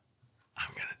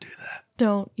 I'm going to do that.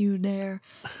 Don't you dare.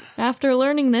 After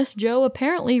learning this, Joe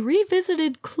apparently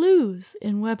revisited clues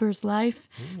in Weber's life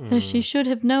that she should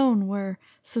have known were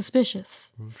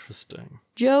suspicious. Interesting.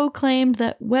 Joe claimed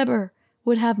that Weber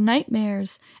would have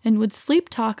nightmares and would sleep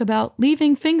talk about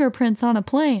leaving fingerprints on a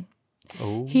plane.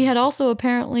 Oh. He had also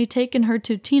apparently taken her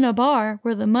to Tina Bar,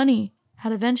 where the money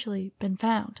had eventually been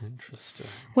found. Interesting.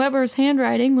 Weber's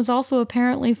handwriting was also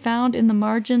apparently found in the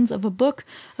margins of a book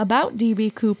about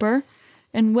D.B. Cooper,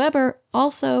 and Weber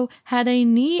also had a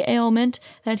knee ailment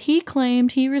that he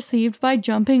claimed he received by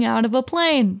jumping out of a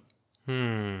plane.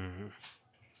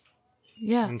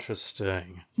 Yeah.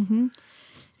 Interesting.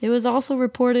 It was also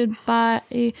reported by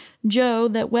Joe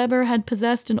that Weber had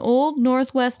possessed an old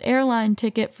Northwest airline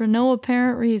ticket for no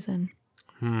apparent reason.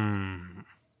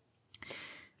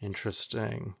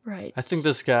 Interesting. Right. I think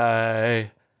this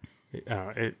guy,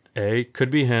 it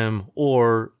could be him,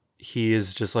 or he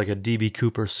is just like a DB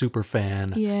Cooper super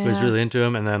fan Yeah. who's really into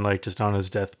him, and then like just on his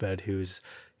deathbed, he was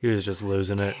just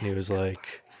losing it, and he was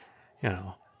like,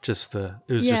 just the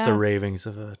ravings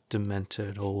of a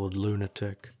demented old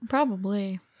lunatic.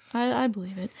 Probably. I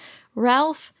believe it.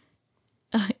 Ralph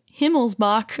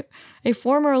Himmelsbach, a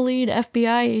former lead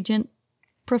FBI agent,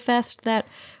 professed that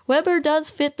Weber does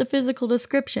fit the physical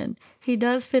description. He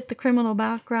does fit the criminal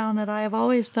background that I have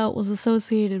always felt was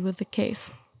associated with the case.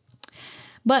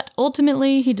 But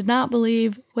ultimately, he did not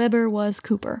believe Weber was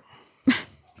Cooper.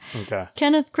 Okay.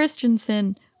 Kenneth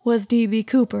Christensen was D.B.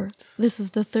 Cooper. This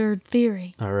is the third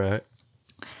theory. All right.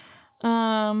 Do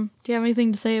you have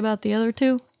anything to say about the other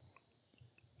two?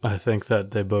 I think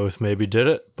that they both maybe did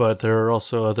it, but there are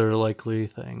also other likely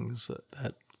things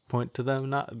that point to them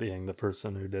not being the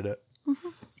person who did it.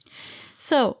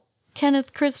 So,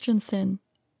 Kenneth Christensen.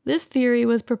 This theory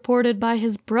was purported by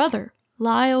his brother,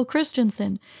 Lyle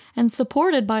Christensen, and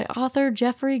supported by author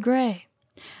Jeffrey Gray.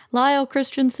 Lyle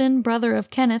Christensen, brother of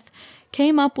Kenneth,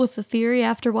 came up with the theory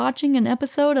after watching an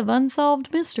episode of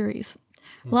Unsolved Mysteries.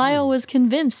 Lyle was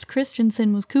convinced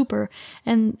Christensen was Cooper,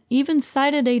 and even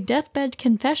cited a deathbed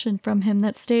confession from him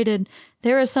that stated,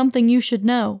 "There is something you should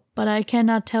know, but I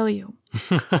cannot tell you."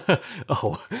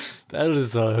 Oh, that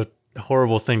is a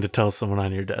horrible thing to tell someone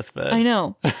on your deathbed. I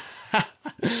know.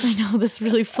 I know, that's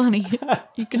really funny.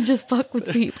 You can just fuck with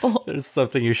people. There's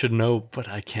something you should know, but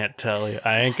I can't tell you.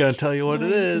 I ain't gonna tell you what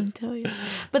it is. Tell you.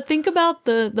 But think about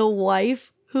the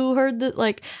wife who heard that,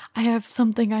 like, "I have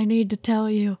something I need to tell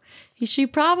you." She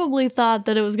probably thought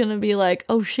that it was going to be like,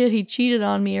 "Oh shit, he cheated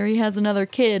on me," or "He has another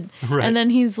kid." Right. And then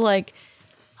he's like,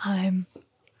 "I'm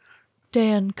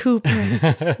Dan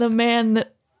Cooper, the man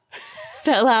that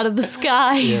fell out of the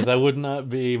sky." Yeah, that would not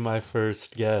be my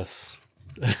first guess.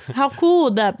 How cool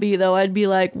would that be, though? I'd be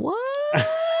like, "What?"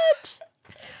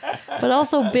 But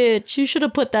also, bitch, you should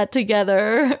have put that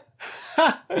together.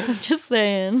 I'm just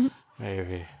saying.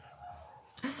 Maybe.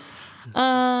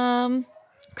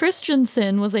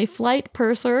 Christensen was a flight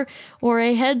purser or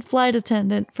a head flight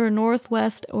attendant for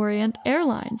Northwest Orient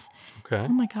Airlines. Okay. Oh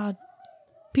my god.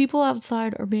 People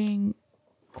outside are being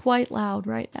quite loud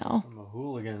right now. Some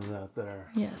hooligans out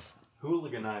there. Yes.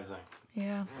 Hooliganizing.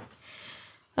 Yeah.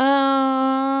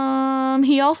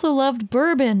 He also loved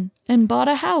bourbon and bought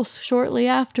a house shortly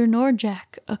after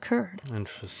Nordjack occurred.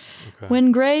 Interesting. Okay.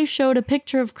 When Gray showed a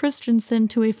picture of Christensen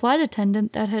to a flight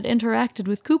attendant that had interacted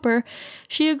with Cooper,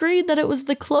 she agreed that it was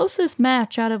the closest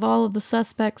match out of all of the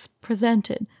suspects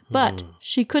presented, but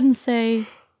she couldn't say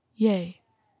yay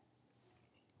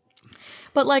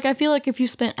But, like, I feel like if you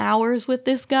spent hours with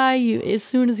this guy, as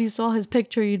soon as you saw his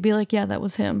picture, you'd be like, yeah, that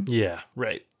was him. Yeah,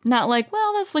 right. Not like,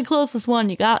 well, that's the closest one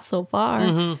you got so far.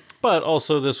 Mm-hmm. But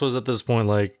also, this was at this point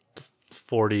like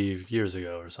 40 years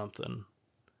ago or something.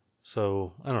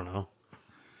 So, I don't know.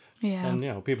 Yeah. And,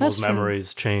 people's That's true.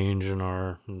 memories change and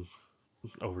are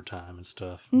over time and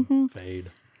stuff.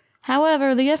 Fade.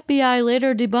 However, the FBI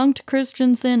later debunked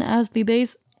Christensen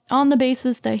on the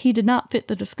basis that he did not fit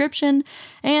the description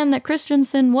and that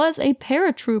Christensen was a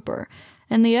paratrooper,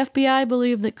 and the FBI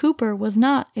believed that Cooper was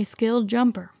not a skilled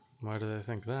jumper. Why do they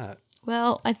think that?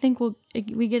 Well, I think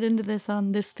we get into this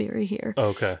on this theory here.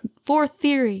 Okay. Fourth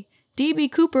theory, D.B.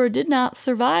 Cooper did not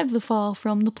survive the fall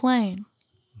from the plane.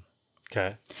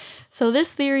 Okay. So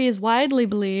this theory is widely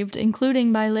believed,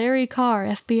 including by Larry Carr,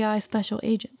 FBI special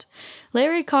agent.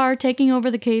 Larry Carr, taking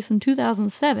over the case in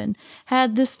 2007,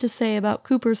 had this to say about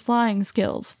Cooper's flying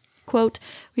skills. Quote,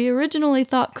 "We originally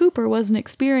thought Cooper was an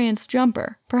experienced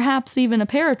jumper, perhaps even a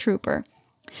paratrooper.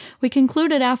 We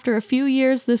concluded after a few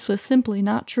years this was simply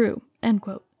not true." End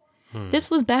quote. This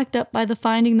was backed up by the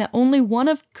finding that only one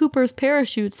of Cooper's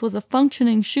parachutes was a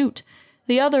functioning chute.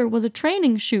 The other was a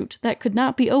training chute that could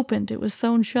not be opened. It was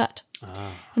sewn shut.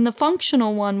 And the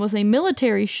functional one was a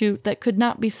military chute that could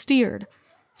not be steered.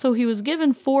 So he was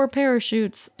given 4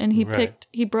 parachutes, and he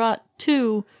brought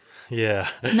 2 Yeah.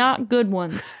 not good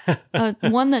ones.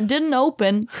 One that didn't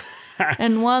open,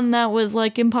 and one that was,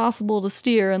 like, impossible to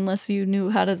steer unless you knew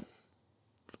how to...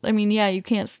 I mean, yeah, you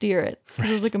can't steer it. It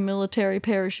was like a military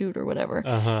parachute or whatever.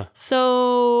 Uh-huh.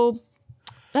 So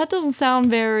that doesn't sound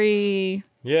very...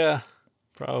 Yeah.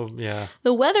 Probably, yeah.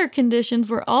 The weather conditions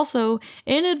were also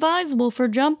inadvisable for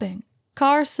jumping.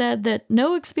 Carr said that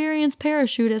no experienced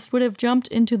parachutist would have jumped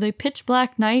into the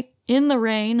pitch-black night, in the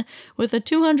rain, with a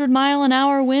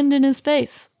 200-mile-an-hour wind in his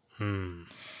face,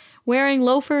 wearing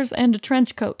loafers and a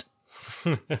trench coat.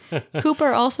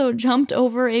 Cooper also jumped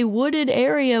over a wooded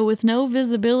area with no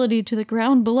visibility to the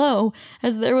ground below,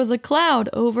 as there was a cloud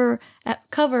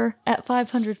cover at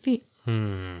 500 feet.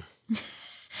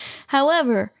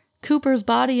 However, Cooper's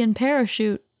body and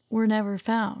parachute were never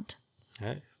found.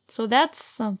 Hey, So that's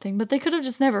something, but they could have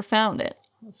just never found it.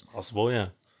 that's possible, yeah.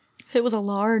 If it was a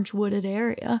large wooded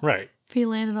area. Right. If he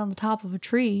landed on the top of a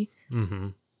tree. Mm-hmm.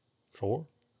 Sure.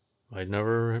 Might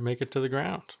never make it to the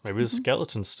ground. Maybe the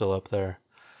skeleton's still up there.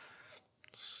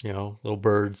 Just, little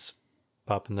birds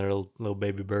popping their little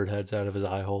baby bird heads out of his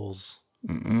eye holes.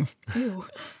 Ew.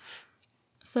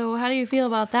 So how do you feel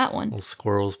about that one? Little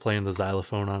squirrels playing the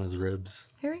xylophone on his ribs.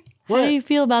 Harry? What? How do you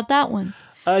feel about that one?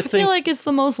 I feel like it's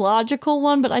the most logical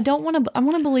one, but I don't want to. I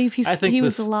want to believe he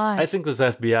was alive. I think this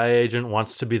FBI agent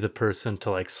wants to be the person to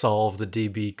like solve the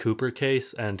DB Cooper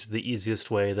case, and the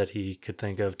easiest way that he could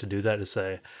think of to do that is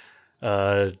say,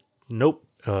 "Nope,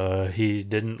 he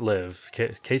didn't live.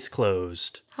 Case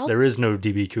closed. There is no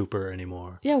DB Cooper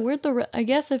anymore." Yeah, I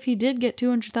guess if he did get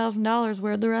 $200,000,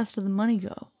 where'd the rest of the money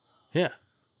go? Yeah.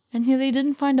 And they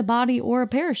didn't find a body or a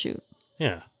parachute.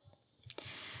 Yeah.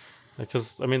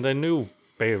 Because they knew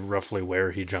roughly where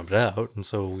he jumped out, and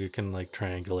so we can like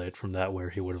triangulate from that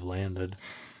where he would have landed.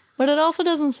 But it also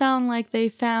doesn't sound like they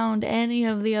found any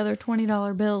of the other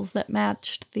 $20 bills that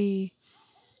matched the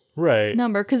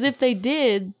number. Because if they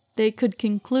did, they could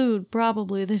conclude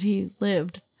probably that he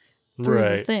lived through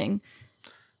the thing.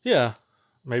 Yeah.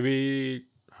 Maybe,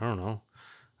 I don't know.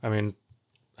 I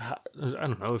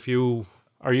don't know.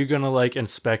 Are you gonna like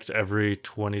inspect every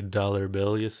 $20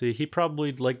 bill you see? He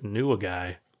probably like knew a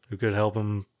guy who could help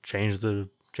him change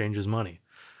his money,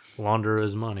 launder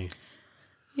his money.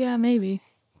 Yeah, maybe.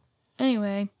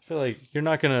 Anyway, I feel like you're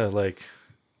not gonna like.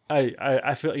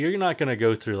 I feel you're not gonna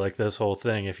go through like this whole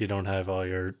thing if you don't have all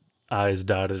your I's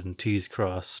dotted and T's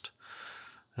crossed,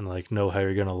 and like know how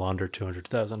you're gonna launder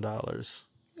 $200,000.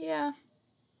 Yeah.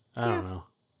 I don't know.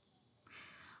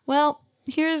 Well,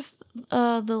 here's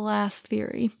the last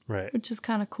theory, Right? which is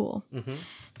kind of cool. Mm-hmm.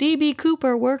 D.B.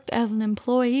 Cooper worked as an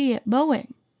employee at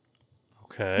Boeing.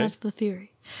 Okay. That's the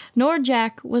theory.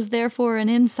 Norjack was therefore an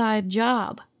inside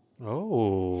job.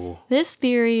 Oh. This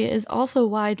theory is also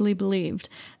widely believed,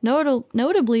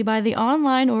 notably by the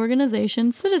online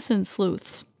organization Citizen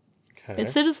Sleuths. Okay.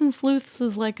 Citizen Sleuths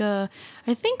is like I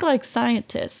think like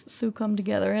scientists who come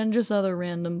together and just other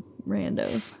random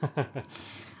randos.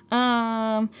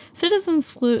 Citizen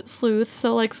Sleuths,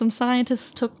 so like some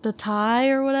scientists took the tie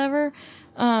or whatever,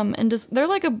 and just, they're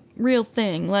like a real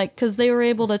thing, like, because they were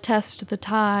able to test the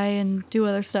tie and do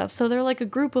other stuff. So they're like a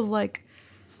group of like,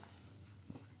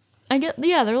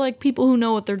 they're like people who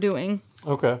know what they're doing.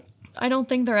 Okay. I don't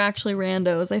think they're actually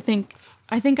randos. I think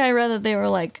I read that they were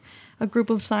like a group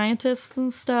of scientists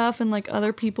and stuff and like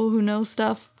other people who know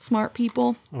stuff, smart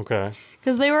people. Okay.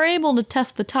 Because they were able to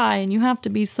test the tie, and you have to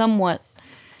be somewhat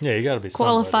Yeah, you got to be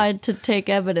qualified to take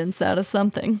evidence out of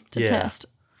something to test.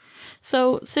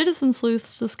 So citizen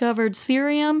sleuths discovered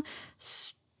cerium,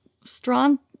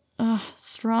 strontium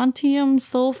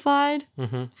sulfide,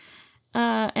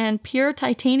 and pure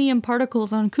titanium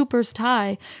particles on Cooper's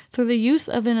tie through the use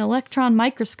of an electron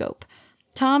microscope.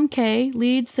 Tom Kay,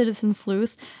 lead citizen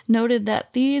sleuth, noted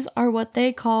that these are what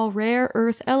they call rare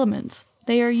earth elements.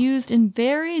 They are used in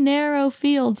very narrow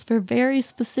fields for very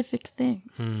specific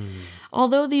things.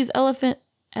 Although these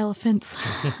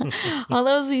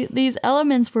these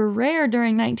elements were rare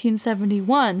during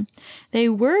 1971, they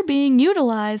were being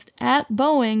utilized at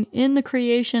Boeing in the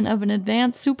creation of an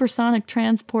advanced supersonic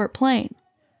transport plane.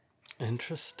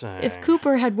 Interesting. If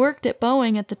Cooper had worked at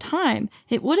Boeing at the time,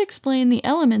 it would explain the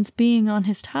elements being on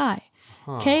his tie.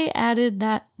 Kay added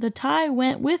that the tie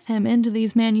went with him into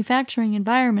these manufacturing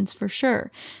environments for sure,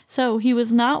 so he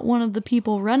was not one of the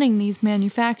people running these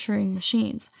manufacturing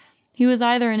machines. He was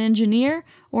either an engineer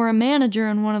or a manager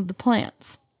in one of the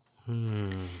plants.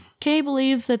 Kay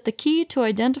believes that the key to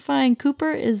identifying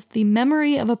Cooper is the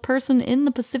memory of a person in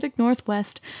the Pacific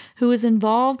Northwest who was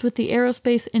involved with the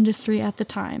aerospace industry at the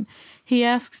time. He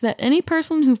asks that any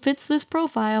person who fits this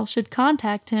profile should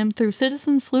contact him through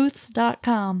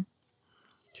citizensleuths.com.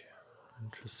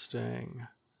 Interesting.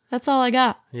 That's all I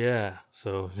got. Yeah.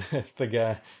 So the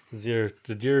guy,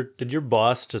 did your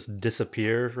boss just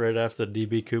disappear right after the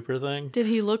DB Cooper thing? Did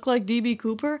he look like DB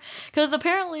Cooper? Because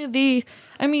apparently the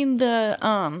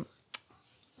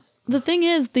thing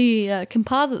is, the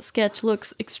composite sketch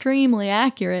looks extremely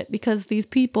accurate because these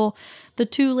people, the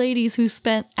two ladies who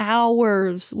spent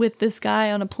hours with this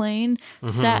guy on a plane,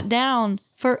 sat down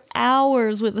for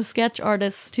hours with the sketch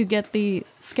artists to get the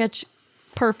sketch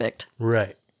perfect.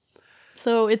 Right.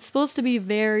 So it's supposed to be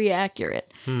very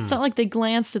accurate. It's not like they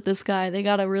glanced at this guy. They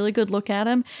got a really good look at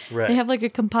him. Right. They have like a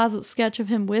composite sketch of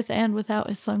him with and without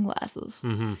his sunglasses.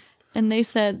 And they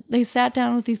said they sat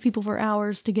down with these people for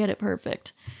hours to get it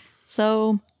perfect.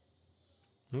 So.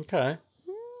 Okay.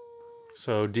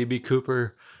 So DB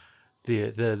Cooper,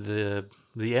 the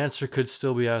answer could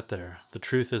still be out there. The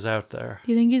truth is out there.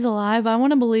 Do you think he's alive? I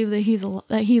want to believe that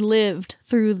that he lived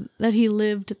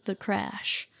the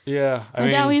crash. Yeah, I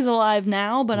doubt he's alive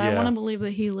now, but I want to believe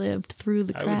that he lived through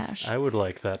the crash. I would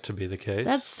like that to be the case.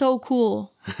 That's so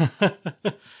cool.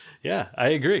 Yeah, I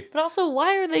agree. But also,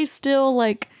 why are they still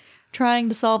like trying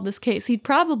to solve this case? He'd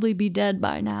probably be dead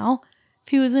by now.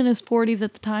 If he was in his 40s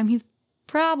at the time, he's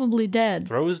probably dead.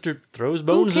 Throw his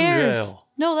bones in jail.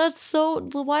 No, that's so.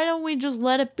 Why don't we just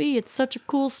let it be? It's such a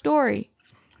cool story.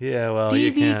 Yeah, well,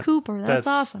 D.B. you can't. Cooper, that's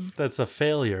awesome. That's a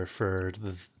failure for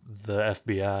the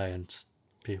FBI and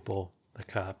people, the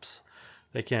cops.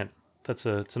 They can't. It's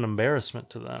an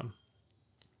embarrassment to them.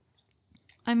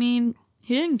 I mean,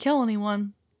 he didn't kill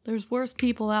anyone. There's worse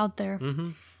people out there.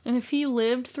 Mm-hmm. And if he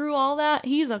lived through all that,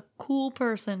 he's a cool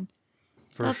person.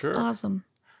 For sure. That's awesome.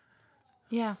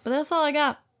 Yeah, but that's all I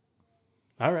got.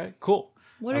 All right, cool.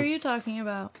 What are you talking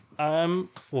about?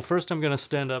 Well, first I'm going to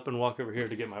stand up and walk over here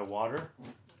to get my water.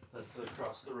 That's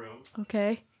across the room.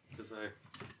 Okay. Because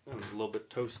I'm a little bit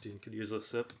toasty and could use a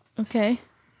sip. Okay.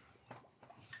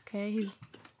 Okay, he's...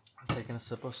 I'm taking a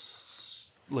sip of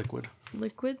liquid.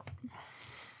 Liquid?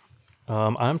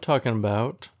 I'm talking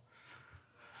about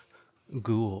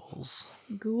ghouls.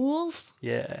 Ghouls?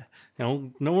 Yeah.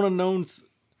 No one knows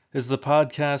is the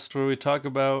podcast where we talk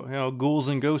about, ghouls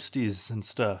and ghosties and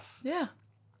stuff. Yeah.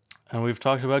 And we've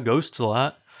talked about ghosts a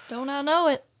lot. Don't I know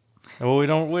it? Well, we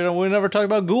never talk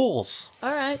about ghouls.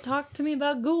 All right, talk to me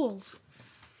about ghouls.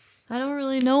 I don't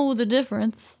really know the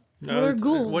difference. What are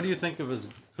ghouls? What do you think of as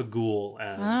a ghoul?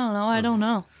 I don't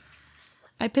know.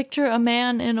 I picture a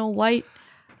man in a white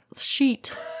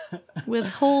sheet with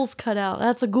holes cut out.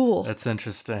 That's a ghoul. That's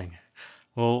interesting.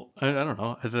 Well, I don't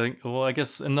know. I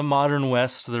guess in the modern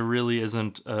West, there really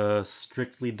isn't a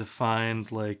strictly defined,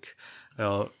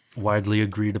 widely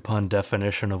agreed upon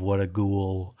definition of what a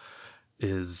ghoul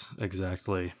is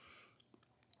exactly.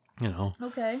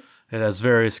 Okay. It has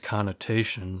various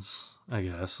connotations, I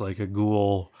guess. Like a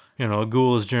ghoul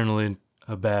is generally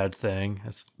a bad thing.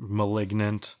 It's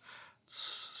malignant,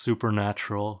 it's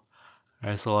supernatural.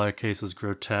 It's a lot of cases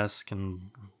grotesque and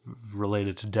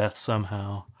related to death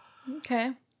somehow.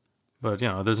 Okay. But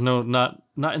there's not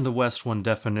in the West one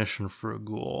definition for a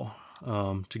ghoul.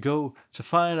 To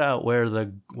find out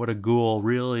what a ghoul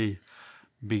really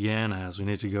began as, we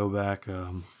need to go back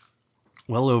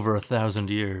well over 1,000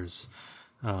 years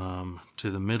to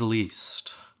the Middle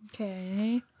East.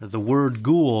 Okay. The word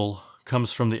ghoul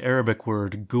comes from the Arabic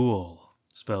word ghoul,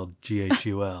 spelled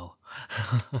Ghul.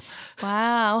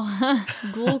 Wow.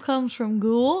 Ghoul comes from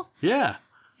ghoul? Yeah.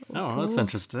 Oh, that's Cool.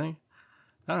 interesting.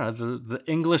 I don't know, the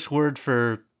English word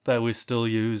for that we still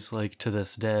use like to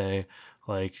this day,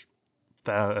 like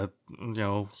that,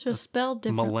 It's just spelled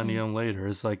differently. millennium later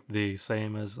is like the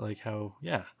same as like how,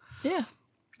 yeah. Yeah.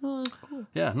 Oh, that's cool.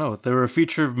 Yeah, no, they were a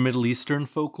feature of Middle Eastern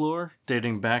folklore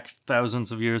dating back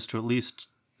thousands of years to at least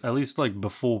like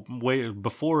way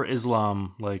before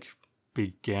Islam like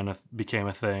became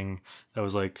a thing that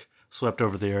was like swept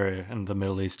over the area in the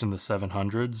Middle East in the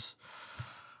 700s.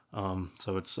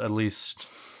 So it's at least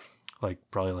like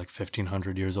probably like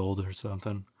 1500 years old or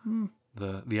something.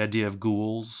 The idea of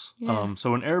ghouls. Yeah.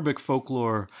 So in Arabic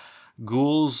folklore,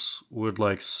 ghouls would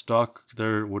like stalk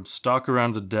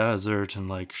around the desert and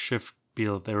like they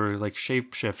were like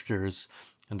shapeshifters,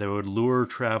 and they would lure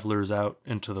travelers out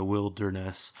into the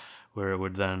wilderness where it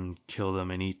would then kill them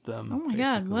and eat them. Oh my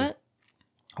god, basically. what?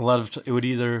 A lot of it would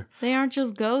either They aren't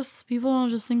just ghosts? People don't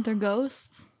just think they're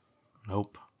ghosts?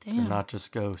 nope. They're Damn. not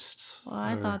just ghosts. Well,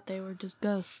 I They're thought they were just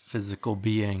ghosts. physical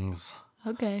beings.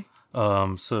 Okay.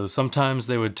 So sometimes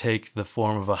they would take the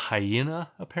form of a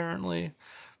hyena, apparently,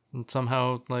 and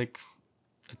somehow like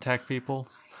attack people.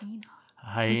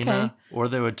 Hyena. Okay. Or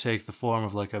they would take the form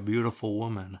of like a beautiful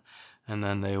woman, and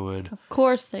then they would, Of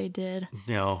course they did.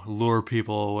 lure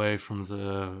people away from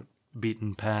the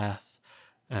beaten path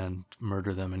and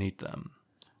murder them and eat them.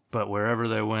 But wherever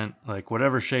they went, like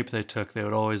whatever shape they took, they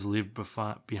would always leave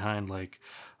behind like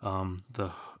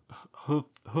the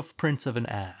hoof prints of an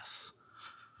ass.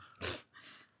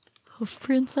 Hoof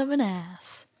prints of an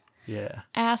ass. Yeah.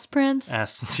 Ass prints?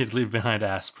 You'd leave behind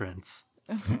ass prints.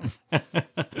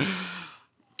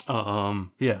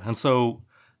 Yeah, and so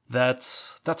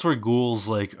that's where ghouls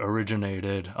like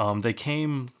originated.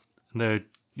 They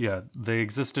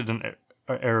existed in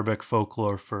Arabic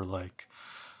folklore for like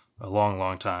a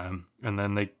long time, and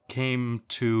then they came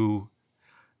to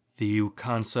the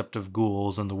concept of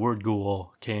ghouls, and the word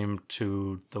ghoul came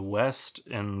to the West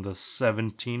in the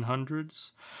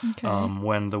 1700s. Okay.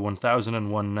 When the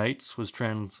 1001 Nights was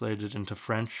translated into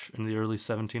French in the early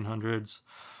 1700s.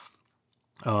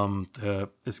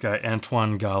 This guy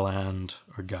Antoine Galland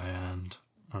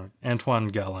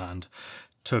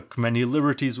took many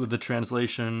liberties with the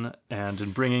translation, and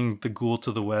in bringing the ghoul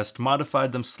to the West,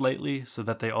 modified them slightly so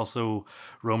that they also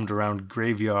roamed around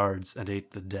graveyards and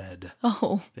ate the dead.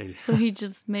 Oh, so he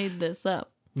just made this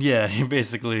up. Yeah, he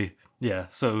basically, yeah.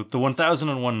 So the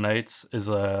 1001 Nights is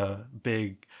a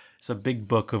big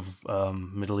book of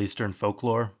Middle Eastern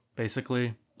folklore,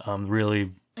 basically.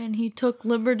 Really. And he took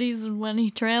liberties when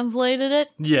he translated it?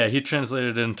 Yeah, he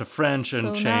translated it into French and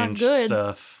So not changed good.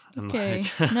 stuff. And Okay.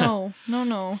 like, No.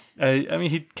 I mean,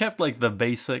 he kept like the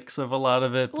basics of a lot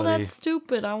of it, Well, but that's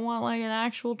stupid. I want like an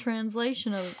actual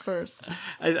translation of it first.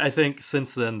 I think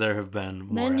since then there have been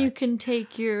more. Then you can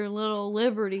take your little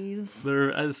liberties.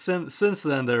 Since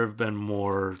then there have been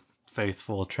more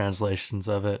faithful translations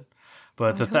of it,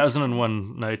 but the hope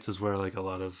 1001 Nights is where like a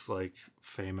lot of like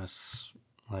famous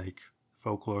like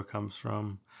folklore comes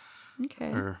from,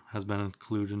 Okay. or has been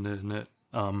included in it.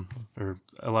 Or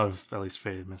a lot of at least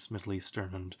famous Middle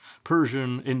Eastern and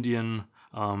Persian, Indian,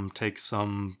 take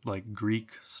some like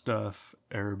Greek stuff,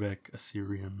 Arabic,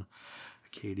 Assyrian,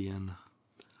 Akkadian.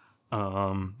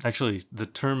 Actually, the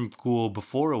term ghoul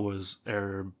before it was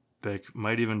Arabic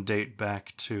might even date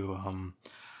back to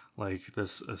like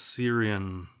this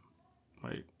Assyrian.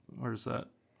 Wait, where's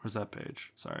that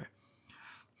page? Sorry.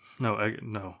 No,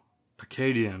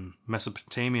 Akkadian,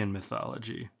 Mesopotamian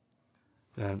mythology.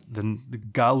 The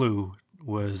Galu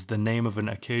was the name of an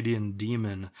Akkadian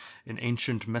demon in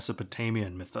ancient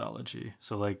Mesopotamian mythology.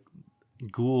 So like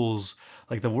ghouls,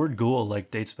 like the word ghoul like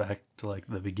dates back to like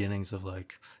the beginnings of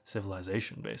like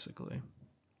civilization, basically.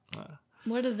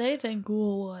 What did they think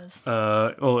ghoul was?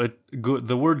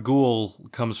 The word ghoul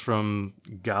comes from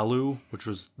Galu, which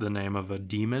was the name of a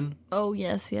demon. Oh,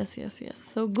 yes.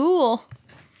 So ghoul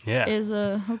Yeah. is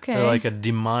okay. They're like a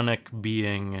demonic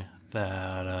being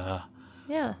that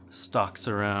yeah. stalks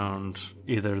around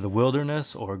either the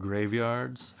wilderness or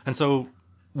graveyards. And so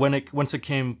once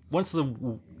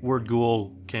the word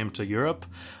ghoul came to Europe,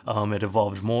 it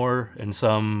evolved more. In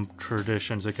some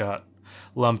traditions, it got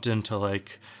lumped into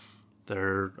like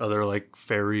their other like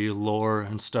fairy lore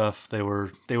and stuff. They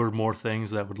were more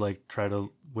things that would like try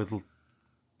to with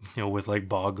like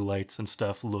bog lights and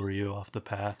stuff lure you off the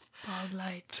path. Bog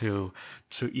lights. To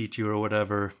eat you or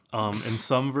whatever. In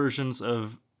some versions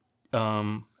of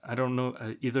I don't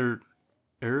know, either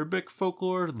Arabic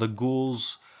folklore, the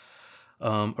ghouls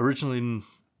originally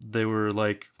they were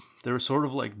like they were sort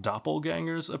of like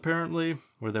doppelgangers, apparently,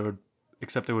 where they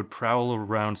would prowl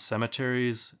around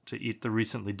cemeteries to eat the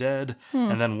recently dead,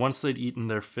 and then once they'd eaten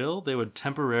their fill, they would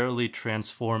temporarily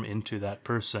transform into that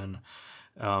person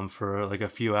for like a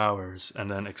few hours,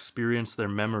 and then experience their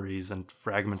memories and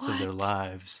fragments of their What?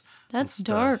 lives. That's stuff.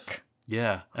 dark.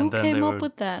 Yeah, Who and then came they up would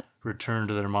with that? return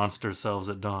to their monster selves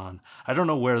at dawn. I don't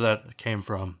know where that came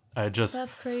from.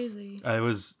 That's crazy.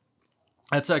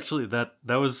 That's actually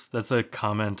that's a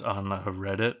comment on a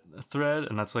Reddit thread,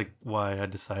 and that's like why I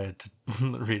decided to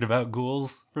read about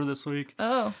ghouls for this week.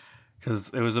 Oh. Because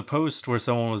it was a post where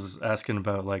someone was asking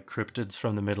about like cryptids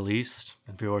from the Middle East,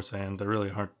 and people were saying there really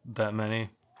aren't that many.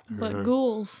 But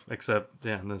ghouls. Except,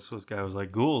 yeah, and guy was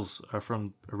like, ghouls are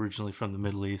originally from the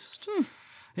Middle East.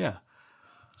 Yeah.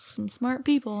 Some smart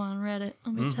people on Reddit,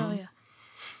 let me tell you.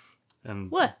 And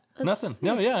what? Nothing.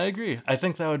 No, yeah, I agree. I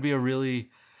think that would be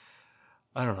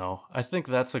I don't know. I think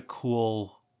that's a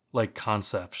cool like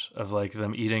concept of like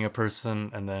them eating a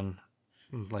person and then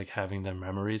like having their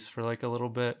memories for like a little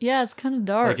bit. Yeah, it's kind of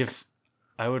dark. Like if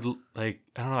I would like,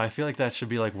 I don't know, I feel like that should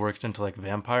be like worked into like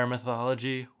vampire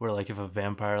mythology, where like if a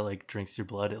vampire like drinks your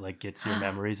blood, it like gets your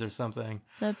memories or something.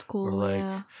 That's cool. Or like,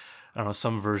 yeah. I don't know,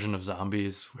 some version of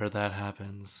zombies where that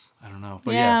happens. I don't know.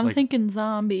 But yeah, I'm like, thinking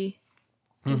zombie.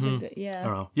 Yeah. I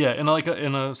don't know. Yeah, in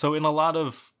a lot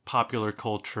of popular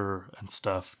culture and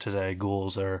stuff today,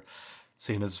 ghouls are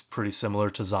seen as pretty similar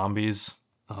to zombies.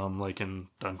 Like in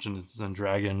Dungeons and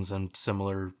Dragons and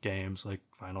similar games like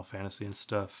Final Fantasy and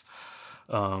stuff.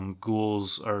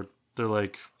 Ghouls they're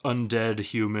like undead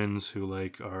humans who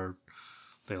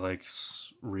they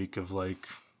reek of like,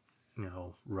 you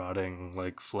know, rotting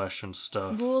like flesh and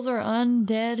stuff. Ghouls are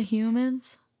undead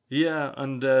humans? Yeah,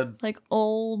 undead. Like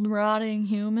old rotting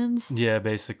humans? Yeah,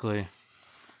 basically.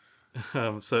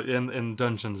 So in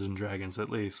Dungeons and Dragons at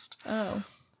least. Oh.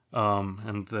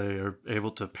 And they are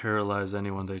able to paralyze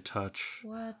anyone they touch.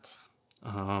 What?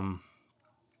 And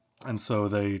so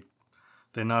they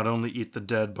not only eat the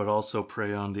dead but also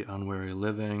prey on the unwary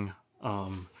living.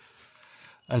 And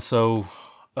so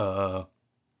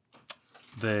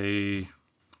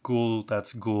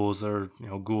ghouls are, you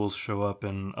know, ghouls show up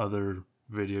in other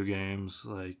video games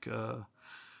like I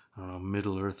don't know,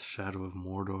 Middle-earth: Shadow of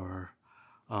Mordor,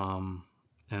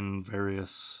 and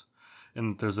various.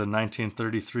 And there's a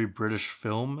 1933 British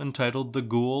film entitled The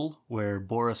Ghoul, where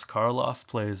Boris Karloff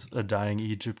plays a dying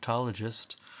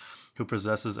Egyptologist who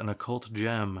possesses an occult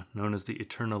gem known as the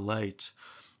Eternal Light,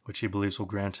 which he believes will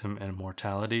grant him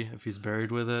immortality if he's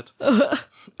buried with it.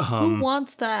 Who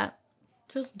wants that?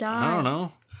 Just die. I don't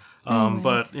know.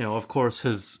 But, you know, of course,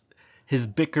 his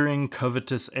bickering,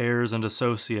 covetous heirs and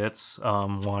associates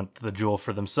want the jewel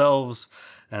for themselves.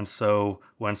 And so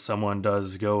when someone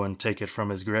does go and take it from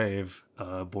his grave,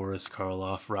 Boris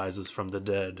Karloff rises from the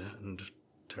dead and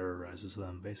terrorizes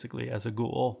them, basically, as a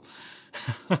ghoul.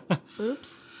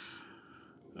 Oops.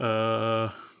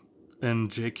 In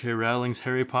J.K. Rowling's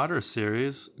Harry Potter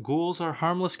series, ghouls are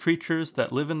harmless creatures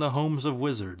that live in the homes of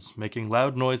wizards, making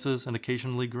loud noises and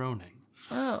occasionally groaning.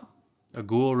 Oh. A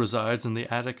ghoul resides in the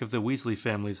attic of the Weasley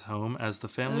family's home as the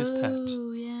family's pet.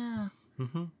 Oh, yeah.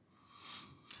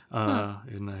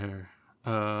 In there.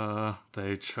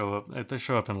 They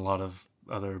show up in a lot of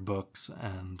other books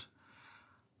and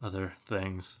other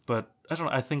things. But I don't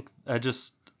know,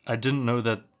 I didn't know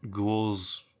that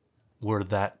ghouls were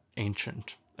that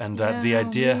ancient. And that the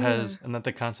idea and that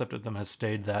the concept of them has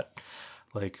stayed that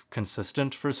like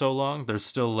consistent for so long. There's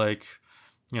still like,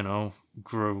 you know,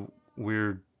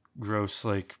 weird, gross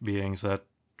like beings that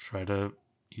try to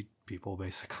eat people,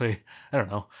 basically. I don't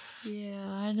know.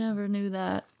 Yeah, I never knew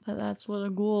that's what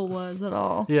a ghoul was at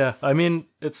all. Yeah, I mean,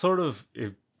 it's sort of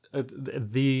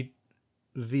the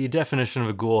definition of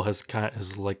a ghoul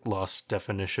has like lost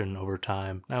definition over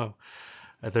time. Now,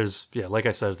 there's like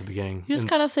I said at the beginning, you just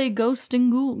kind of say ghost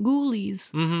and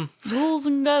ghoulies. Ghouls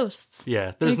and ghosts.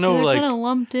 Yeah, there's they're kind of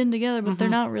lumped in together, but they're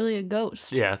not really a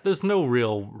ghost. Yeah, there's no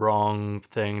real wrong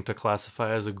thing to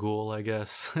classify as a ghoul, I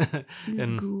guess,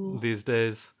 in these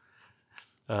days.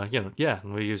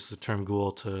 And we use the term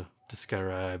ghoul to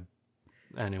describe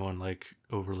anyone like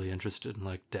overly interested in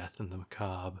like death and the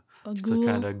macabre. It's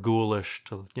kind of ghoulish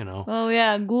to, you know. Oh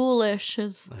yeah, ghoulish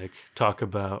is like talk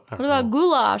about. What about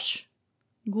goulash?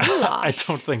 Goulash. I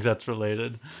don't think that's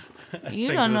related.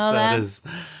 You don't know that.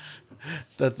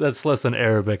 That's less an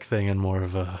Arabic thing and more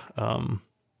of a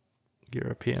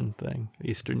European thing,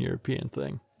 Eastern European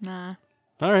thing. Nah.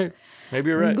 All right, maybe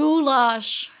you're right.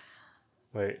 Goulash.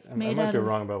 Wait, I might be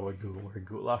wrong about where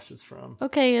goulash is from.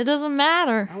 Okay, it doesn't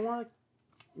matter. I want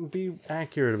to be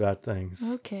accurate about things.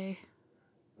 Okay.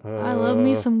 I love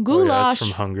me some Oh, yeah, goulash. it's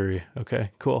from Hungary.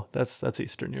 Okay, cool. That's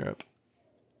Eastern Europe.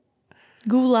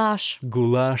 Goulash.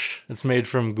 Goulash. It's made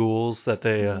from ghouls that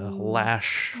they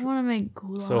lash I want to make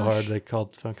goulash. so hard they come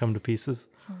to pieces.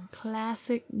 Some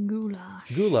classic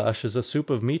goulash. Goulash is a soup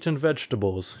of meat and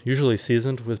vegetables, usually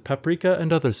seasoned with paprika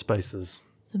and other spices.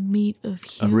 The meat of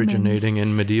humans. Originating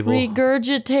in medieval...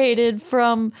 Regurgitated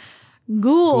from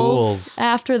ghouls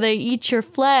after they eat your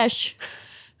flesh.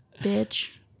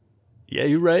 Bitch. Yeah,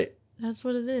 you're right. That's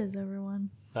what it is, everyone.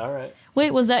 All right.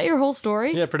 Wait, was that your whole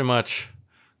story? Yeah, pretty much.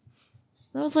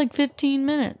 That was like 15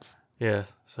 minutes. Yeah,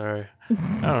 sorry. I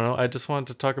don't know. I just wanted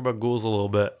to talk about ghouls a little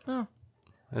bit. Oh,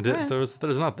 There's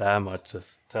not that much to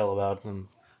tell about them.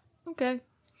 okay.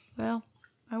 Well,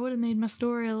 I would have made my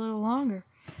story a little longer.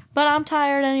 But I'm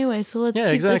tired anyway, so let's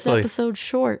keep this episode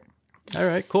short. All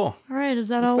right, cool. All right, is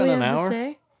that all we have to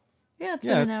say? Yeah, it's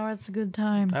been Yeah. an hour. It's a good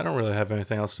time. I don't really have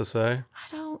anything else to say.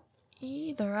 I don't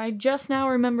either. I just now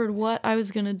remembered what I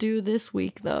was going to do this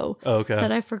week, though. Oh, okay.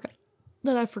 That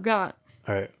I forgot.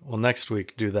 All right. Well, next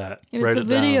week, do that. It's Write a it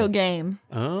video down. game.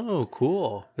 Oh,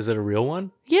 cool. Is it a real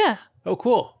one? Yeah. Oh,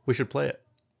 cool. We should play it.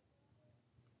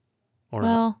 Or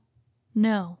Well,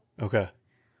 no. not. Okay.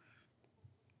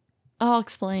 I'll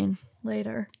explain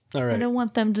later. All I right. don't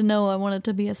want them to know. I want it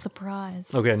to be a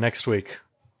surprise. Okay, next week.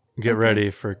 Get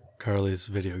ready for Carly's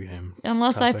video game.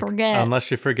 Unless I topic. forget. Unless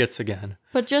she forgets again.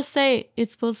 But just say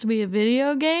it's supposed to be a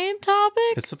video game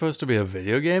topic. It's supposed to be a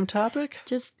video game topic?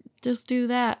 Just do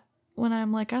that when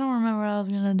I'm like, I don't remember what I was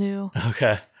going to do.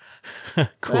 Okay. But I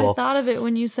Cool. thought of it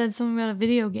when you said something about a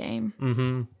video game.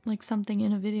 Mm-hmm. Like something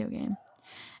in a video game.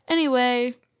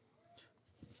 Anyway,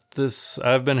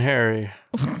 I've been Harry.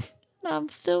 I'm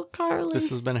still Carly. This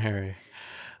has been Harry.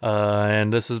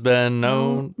 And this has been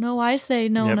known. No, I say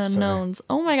known Yep, sorry. unknowns.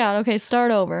 Oh my god, okay,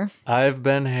 start over. I've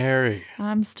been Harry.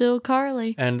 I'm still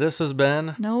Carly. And this has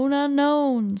been Known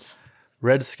unknowns.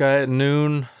 Red Sky at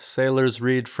Noon. Sailors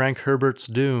read Frank Herbert's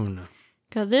Dune.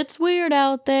 'Cause it's weird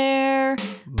out there.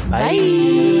 Bye.